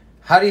 just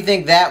how do you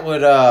think that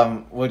would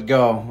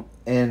go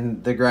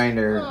in the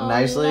grinder? Oh,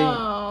 Nicely.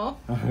 No.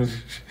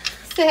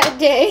 Sad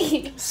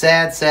day.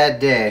 Sad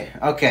day.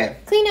 Okay.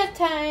 Cleanup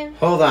time.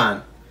 Hold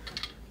on.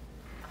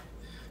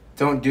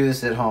 Don't do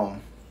this at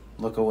home.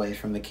 Look away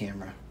from the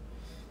camera.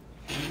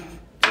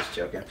 Just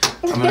joking.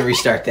 I'm gonna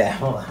restart that.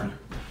 Hold on.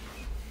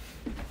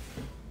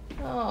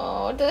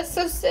 Oh, that's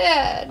so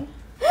sad.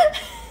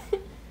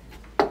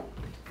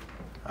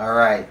 All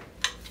right.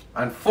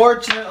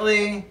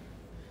 Unfortunately,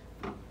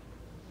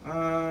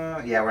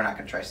 yeah, we're not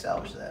gonna try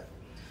salvage that.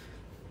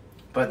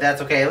 But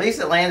that's okay. At least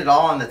it landed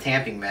all on the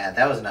tamping mat.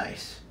 That was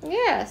nice.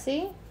 Yeah,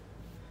 see?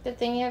 Good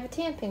thing you have a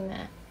tamping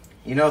mat.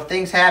 You know,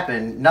 things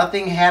happen.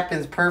 Nothing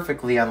happens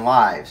perfectly on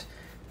lives.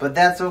 But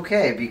that's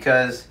okay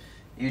because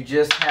you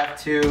just have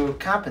to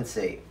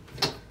compensate.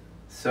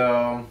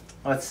 So,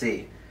 let's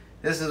see.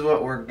 This is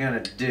what we're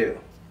gonna do.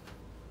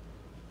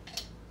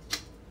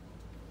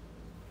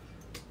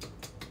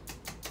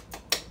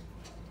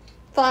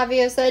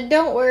 Flavio said,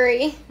 don't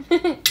worry.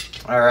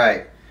 All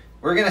right.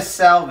 We're gonna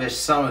salvage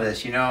some of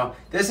this, you know.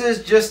 This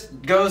is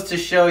just goes to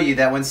show you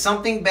that when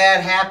something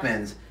bad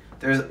happens,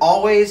 there's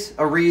always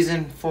a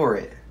reason for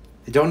it.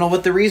 I don't know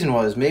what the reason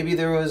was. Maybe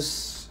there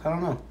was, I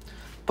don't know.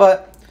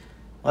 But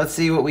let's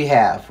see what we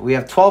have. We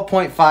have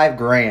 12.5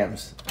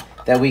 grams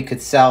that we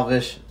could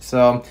salvage.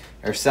 So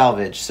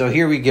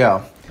here we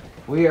go.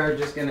 We are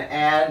just gonna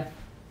add,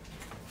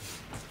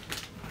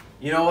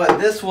 you know what,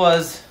 this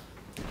was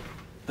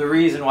the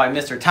reason why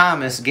Mr.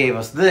 Thomas gave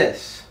us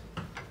this.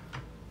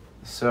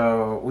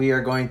 So we are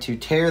going to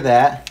tear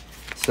that.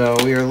 So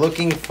we are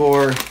looking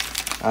for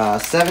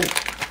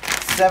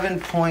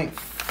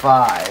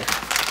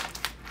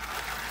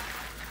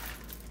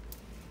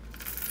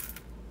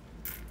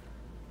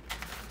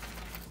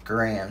 7.5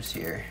 grams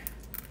here.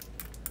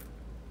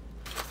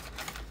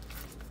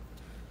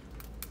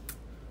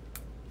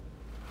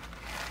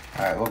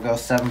 All right, we'll go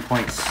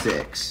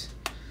 7.6.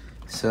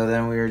 So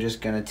then we are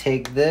just gonna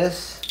take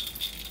this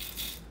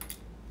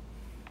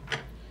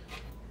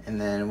and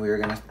then we are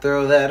gonna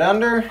throw that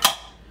under.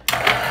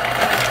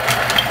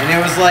 And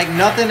it was like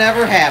nothing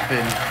ever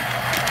happened.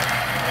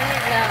 There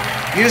you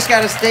go. You just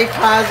gotta stay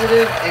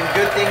positive and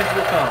good things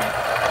will come.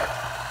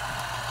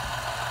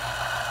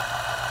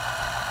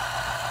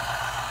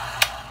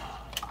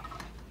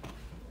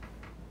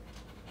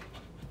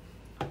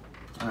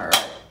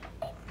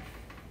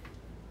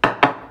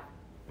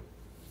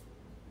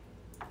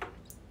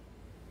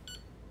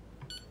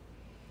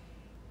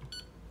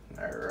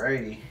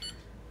 Alrighty.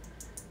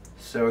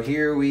 So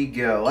here we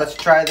go. Let's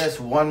try this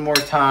one more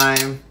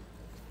time.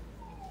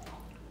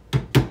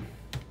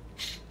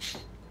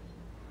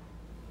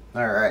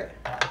 Alright.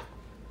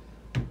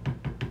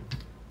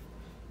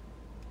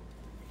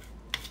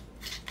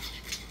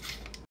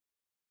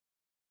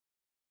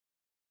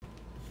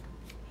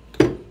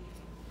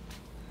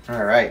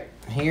 Alright,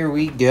 here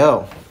we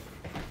go.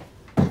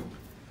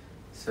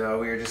 So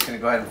we're just going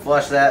to go ahead and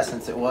flush that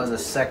since it was a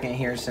second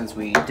here since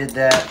we did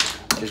that.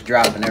 Just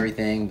dropping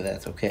everything, but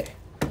that's okay.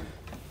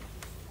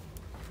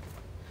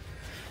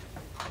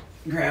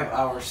 Grab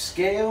our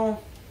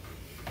scale.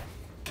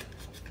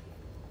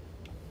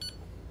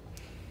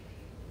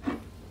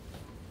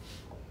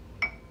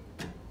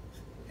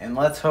 And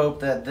let's hope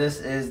that this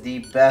is the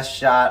best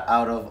shot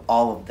out of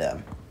all of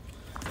them.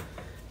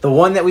 The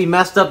one that we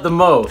messed up the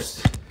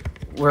most,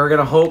 we're going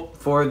to hope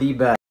for the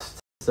best.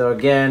 So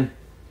again,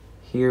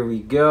 here we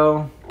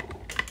go.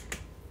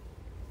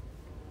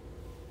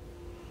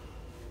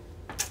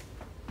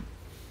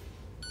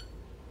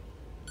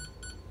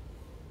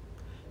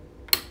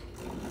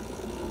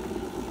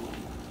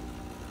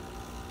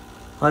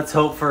 Let's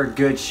hope for a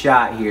good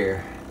shot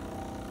here.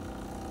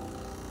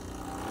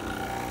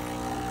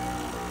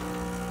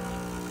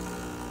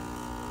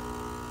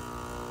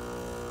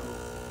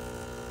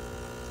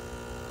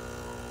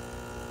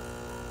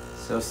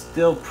 So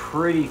still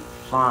pretty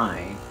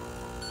fine.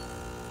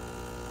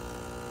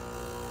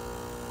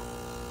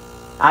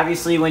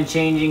 Obviously when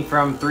changing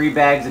from 3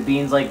 bags of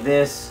beans like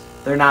this,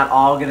 they're not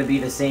all going to be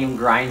the same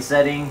grind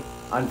setting,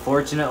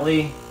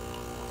 unfortunately.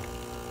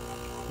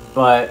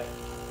 But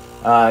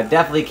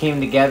definitely came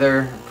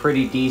together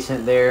pretty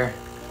decent there.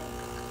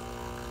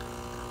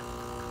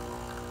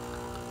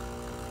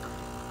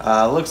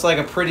 Looks like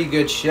a pretty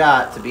good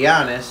shot, to be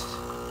honest.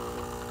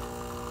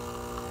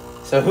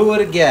 So who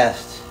would have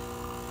guessed?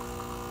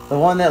 The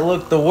one that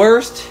looked the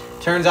worst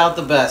turns out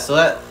the best. So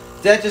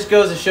that just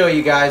goes to show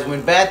you guys,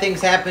 when bad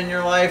things happen in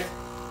your life,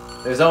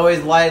 there's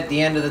always light at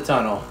the end of the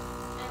tunnel.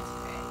 That's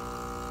great.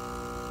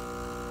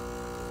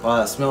 Wow,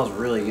 that smells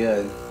really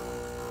good.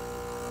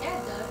 Yeah,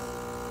 it does.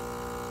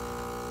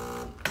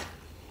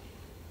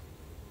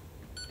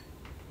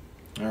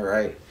 All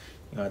right.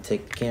 You want to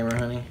take the camera,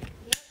 honey?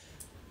 Yep.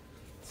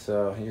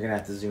 So you're going to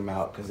have to zoom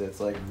out because it's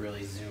like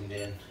really zoomed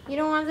in. You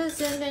don't want this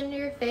zoomed into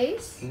your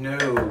face?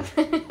 No.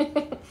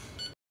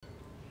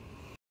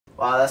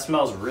 Wow, that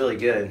smells really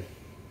good.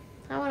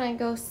 I want to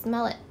go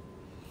smell it.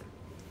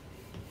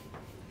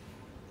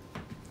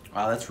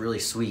 Wow, that's really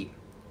sweet. You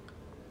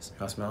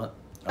want to smell it?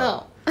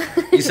 Oh.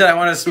 You said I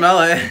want to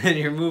smell it, and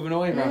you're moving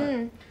away from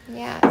it.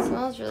 Yeah, it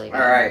smells really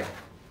good. All right.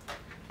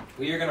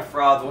 We are going to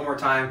froth one more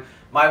time.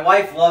 My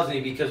wife loves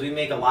me because we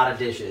make a lot of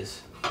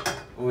dishes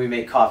when we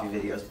make coffee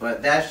videos,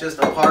 but that's just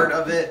a part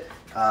of it.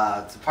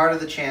 It's a part of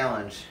the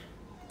challenge.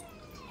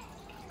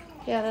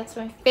 Yeah, that's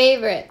my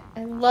favorite.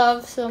 I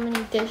love so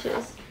many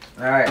dishes.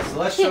 All right, so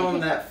let's show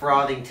them that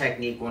frothing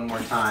technique one more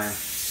time.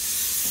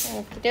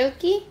 Okie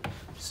dokie.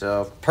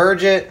 So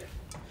purge it,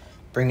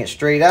 bring it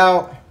straight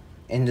out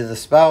into the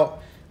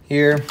spout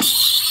here,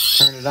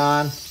 turn it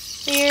on.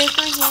 Here's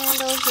my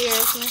handle,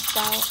 here's my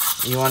spout.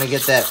 You want to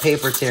get that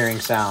paper tearing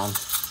sound.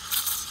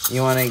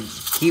 You want to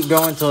keep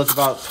going until it's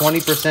about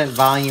 20%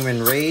 volume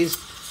and raised,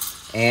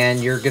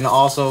 and you're going to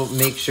also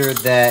make sure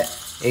that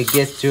it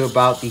gets to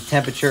about the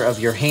temperature of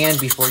your hand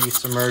before you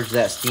submerge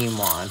that steam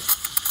wand.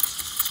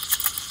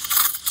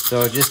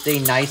 So just stay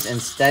nice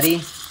and steady.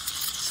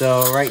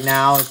 So right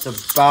now it's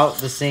about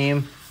the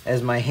same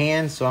as my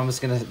hand. So I'm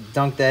just going to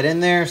dunk that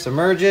in there,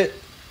 submerge it.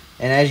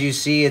 And as you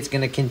see, it's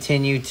going to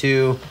continue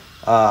to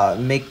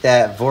make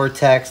that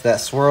vortex,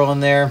 that swirl in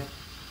there,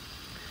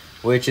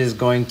 which is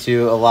going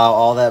to allow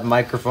all that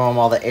microfoam,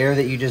 all the air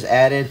that you just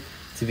added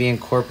to be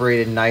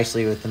incorporated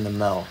nicely within the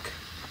milk.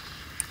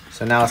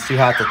 So now it's too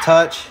hot to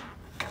touch.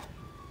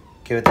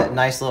 Give it that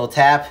nice little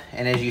tap.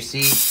 And as you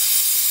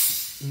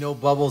see, no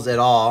bubbles at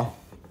all.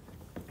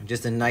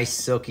 Just a nice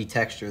silky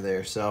texture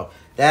there. So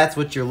that's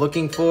what you're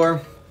looking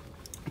for.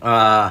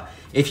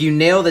 If you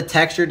nail the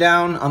texture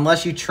down,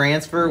 unless you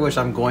transfer, which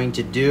I'm going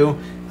to do,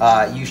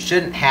 you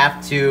shouldn't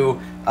have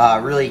to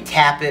really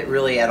tap it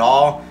really at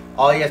all.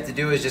 All you have to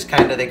do is just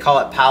kind of, they call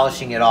it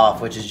polishing it off,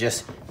 which is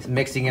just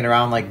mixing it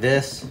around like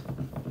this.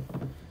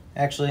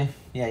 Actually,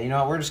 yeah, you know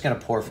what? We're just going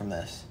to pour from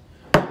this.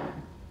 We're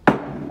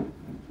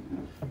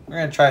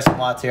going to try some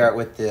latte art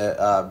with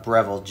the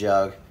Breville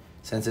jug,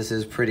 since this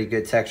is pretty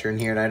good texture in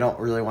here, and I don't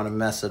really want to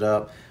mess it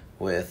up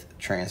with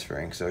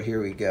transferring. So here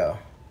we go.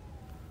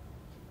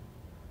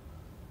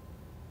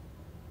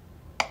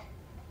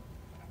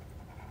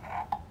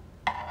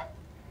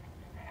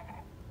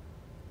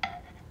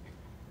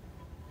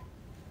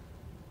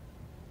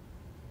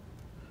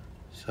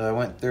 So I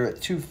went through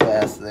it too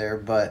fast there,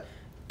 but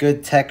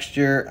good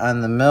texture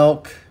on the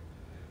milk.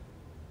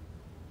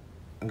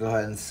 I'll go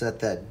ahead and set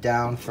that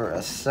down for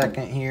a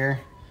second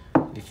here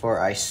before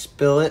I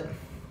spill it.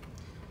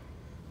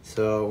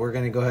 So we're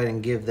going to go ahead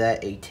and give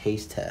that a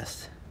taste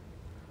test.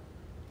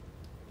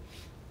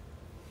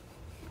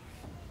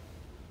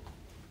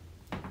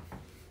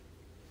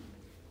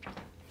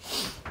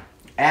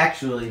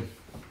 Actually,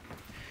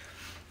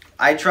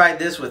 I tried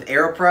this with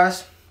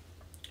AeroPress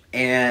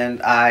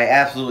and I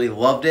absolutely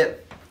loved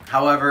it.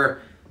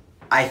 However,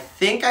 I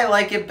think I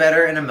like it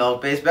better in a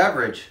milk-based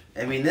beverage.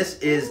 I mean, this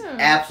is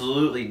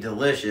absolutely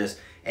delicious.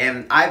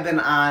 And I've been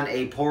on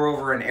a pour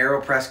over and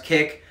AeroPress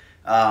kick.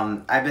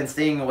 I've been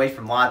staying away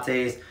from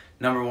lattes.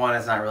 Number one,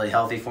 it's not really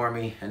healthy for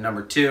me. And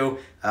number two,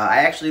 I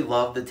actually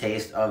love the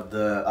taste of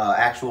the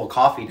actual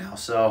coffee now.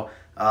 So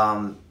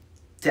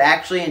to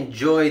actually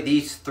enjoy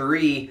these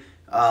 3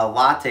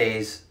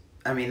 lattes,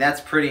 I mean,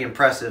 that's pretty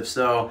impressive.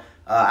 So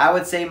I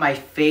would say my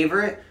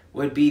favorite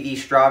would be the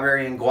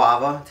strawberry and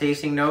guava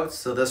tasting notes.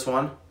 So this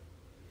one.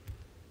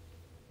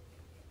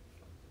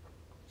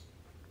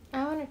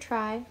 I want to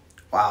try.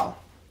 Wow,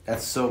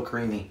 that's so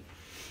creamy.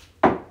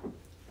 I'll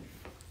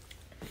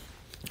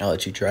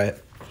let you try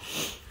it.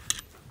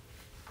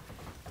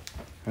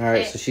 All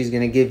right, so she's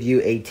going to give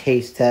you a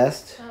taste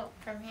test. Oh,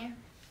 from here.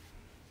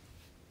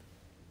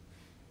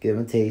 Give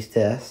him a taste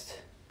test.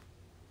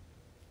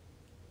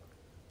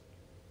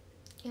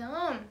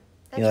 Yum.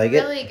 That's You like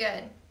really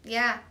good.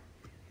 Yeah.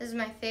 This is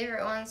my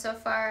favorite one so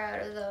far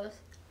out of those.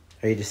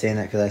 Are you just saying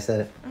that because I said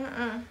it?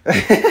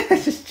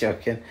 Mm-mm. Just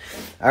joking.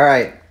 All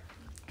right.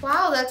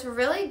 Wow, that's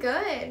really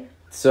good.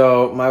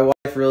 So my wife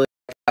really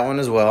liked that one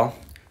as well.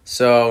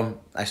 So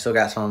I still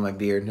got some on my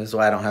beard. This is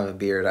why I don't have a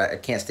beard. I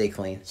can't stay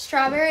clean.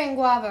 Strawberry and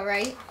guava,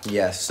 right?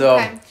 Yes. So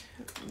okay.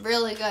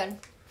 Really good.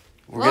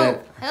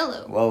 Hello.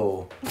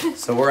 Whoa.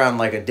 So we're on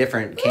like a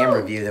different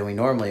camera view than we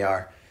normally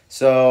are.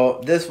 So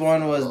this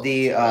one was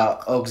the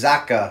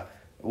Oaxaca,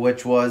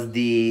 which was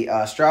the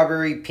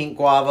strawberry pink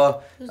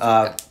guava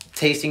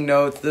tasting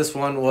notes. This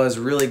one was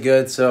really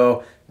good.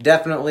 So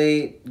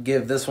definitely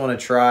give this one a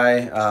try.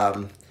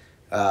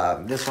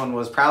 This one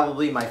was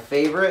probably my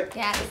favorite.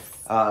 Yes.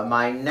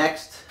 My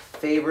next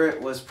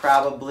favorite was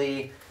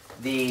probably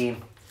the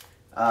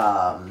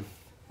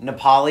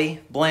Nepali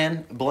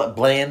blend.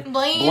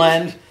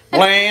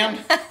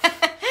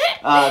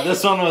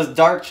 This one was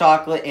dark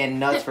chocolate and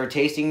nuts for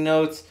tasting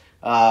notes.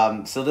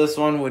 So this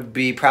one would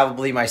be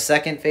probably my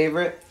second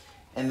favorite.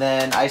 And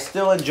then I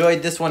still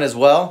enjoyed this one as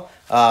well.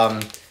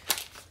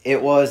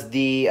 It was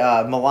the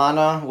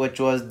Milana, which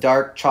was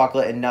dark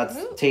chocolate and nuts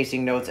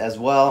tasting notes as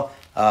well,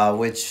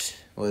 which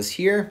was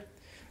here.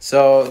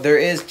 So there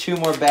is 2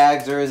 more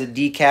bags. There is a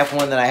decaf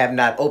one that I have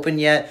not opened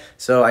yet.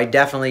 So I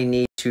definitely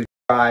need to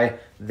try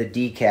the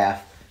decaf.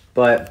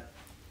 But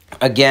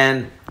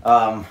again,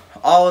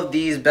 all of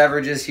these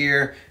beverages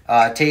here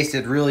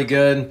tasted really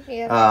good.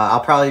 Yeah.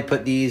 I'll probably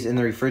put these in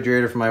the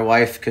refrigerator for my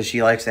wife because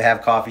she likes to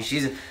have coffee.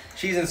 She's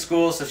in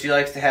school, so she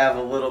likes to have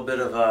a little bit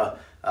of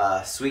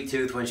a sweet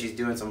tooth when she's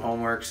doing some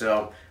homework.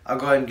 So I'll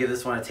go ahead and give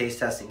this one a taste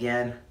test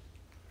again.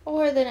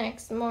 Or the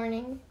next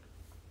morning.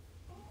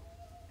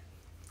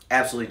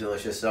 Absolutely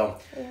delicious. So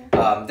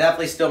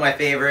definitely still my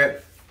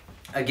favorite.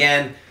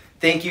 Again,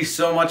 thank you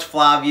so much,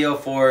 Flavio,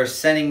 for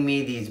sending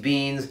me these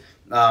beans.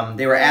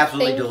 They were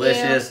absolutely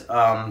delicious.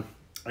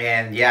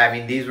 And yeah, I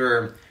mean, these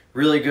were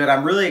really good.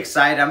 I'm really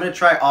excited. I'm going to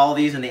try all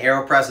these in the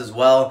AeroPress as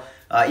well.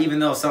 Even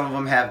though some of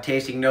them have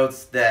tasting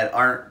notes that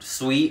aren't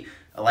sweet,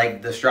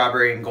 like the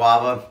strawberry and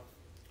guava,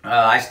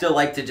 I still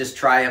like to just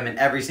try them in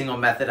every single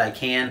method I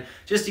can,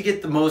 just to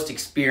get the most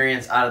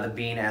experience out of the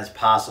bean as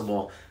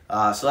possible.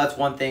 So that's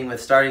one thing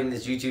with starting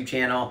this YouTube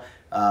channel.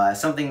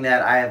 Something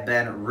that I have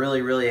been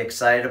really, really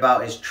excited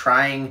about is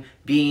trying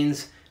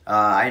beans.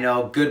 I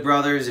know Good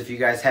Brothers, if you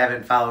guys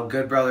haven't followed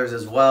Good Brothers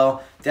as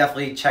well,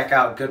 definitely check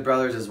out Good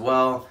Brothers as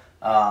well.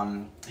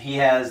 He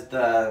has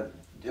the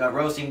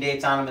roasting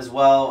dates on them as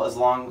well, as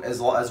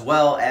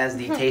well as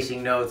the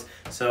tasting notes.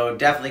 So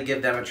definitely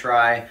give them a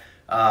try.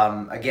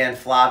 Again,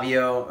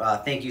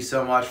 Flavio, thank you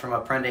so much from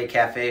Aprende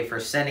Cafe for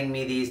sending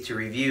me these to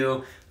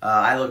review.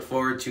 I look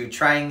forward to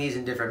trying these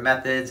in different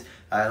methods.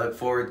 I look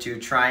forward to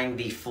trying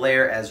the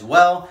flare as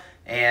well.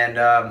 And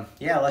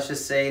yeah, let's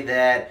just say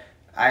that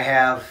I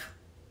have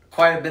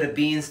quite a bit of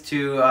beans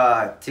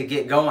to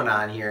get going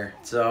on here.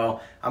 So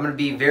I'm going to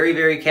be very,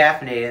 very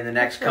caffeinated in the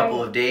next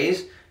couple of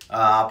days.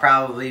 I'll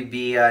probably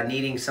be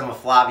needing some of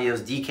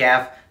Flavio's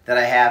decaf that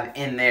I have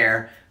in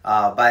there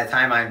by the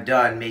time I'm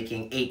done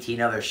making 18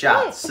 other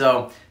shots.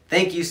 So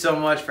thank you so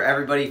much for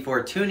everybody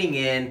for tuning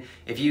in.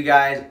 If you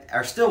guys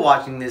are still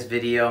watching this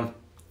video,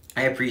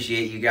 I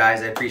appreciate you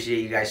guys. I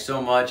appreciate you guys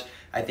so much.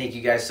 I thank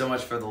you guys so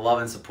much for the love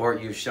and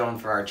support you've shown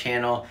for our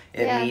channel.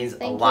 It means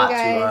a lot to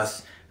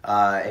us.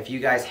 If you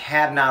guys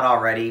have not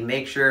already,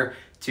 make sure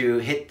to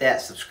hit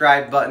that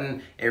subscribe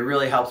button. It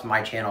really helps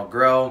my channel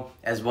grow,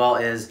 as well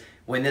as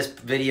when this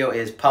video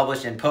is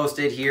published and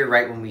posted here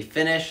right when we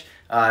finish.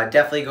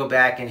 Definitely go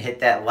back and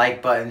hit that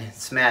like button,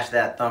 smash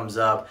that thumbs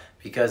up,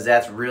 because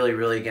that's really,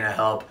 really going to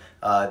help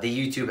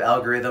the YouTube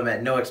algorithm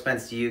at no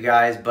expense to you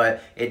guys,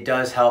 but it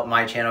does help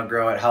my channel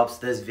grow. It helps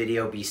this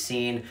video be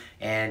seen,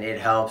 and it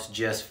helps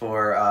just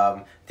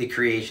for the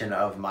creation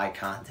of my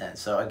content.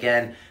 So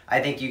again,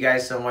 I thank you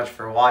guys so much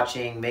for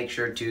watching. Make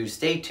sure to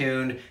stay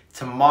tuned.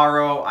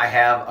 Tomorrow I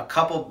have a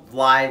couple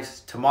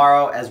lives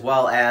tomorrow, as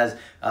well as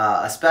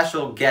a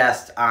special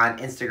guest on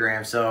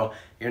Instagram. So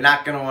you're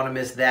not going to want to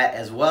miss that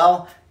as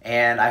well.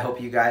 And I hope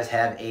you guys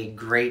have a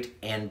great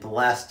and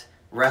blessed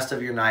rest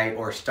of your night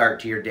or start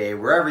to your day,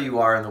 wherever you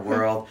are in the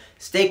world.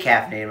 Stay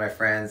caffeinated, my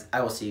friends.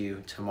 I will see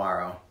you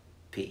tomorrow.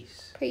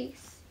 Peace.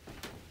 Peace.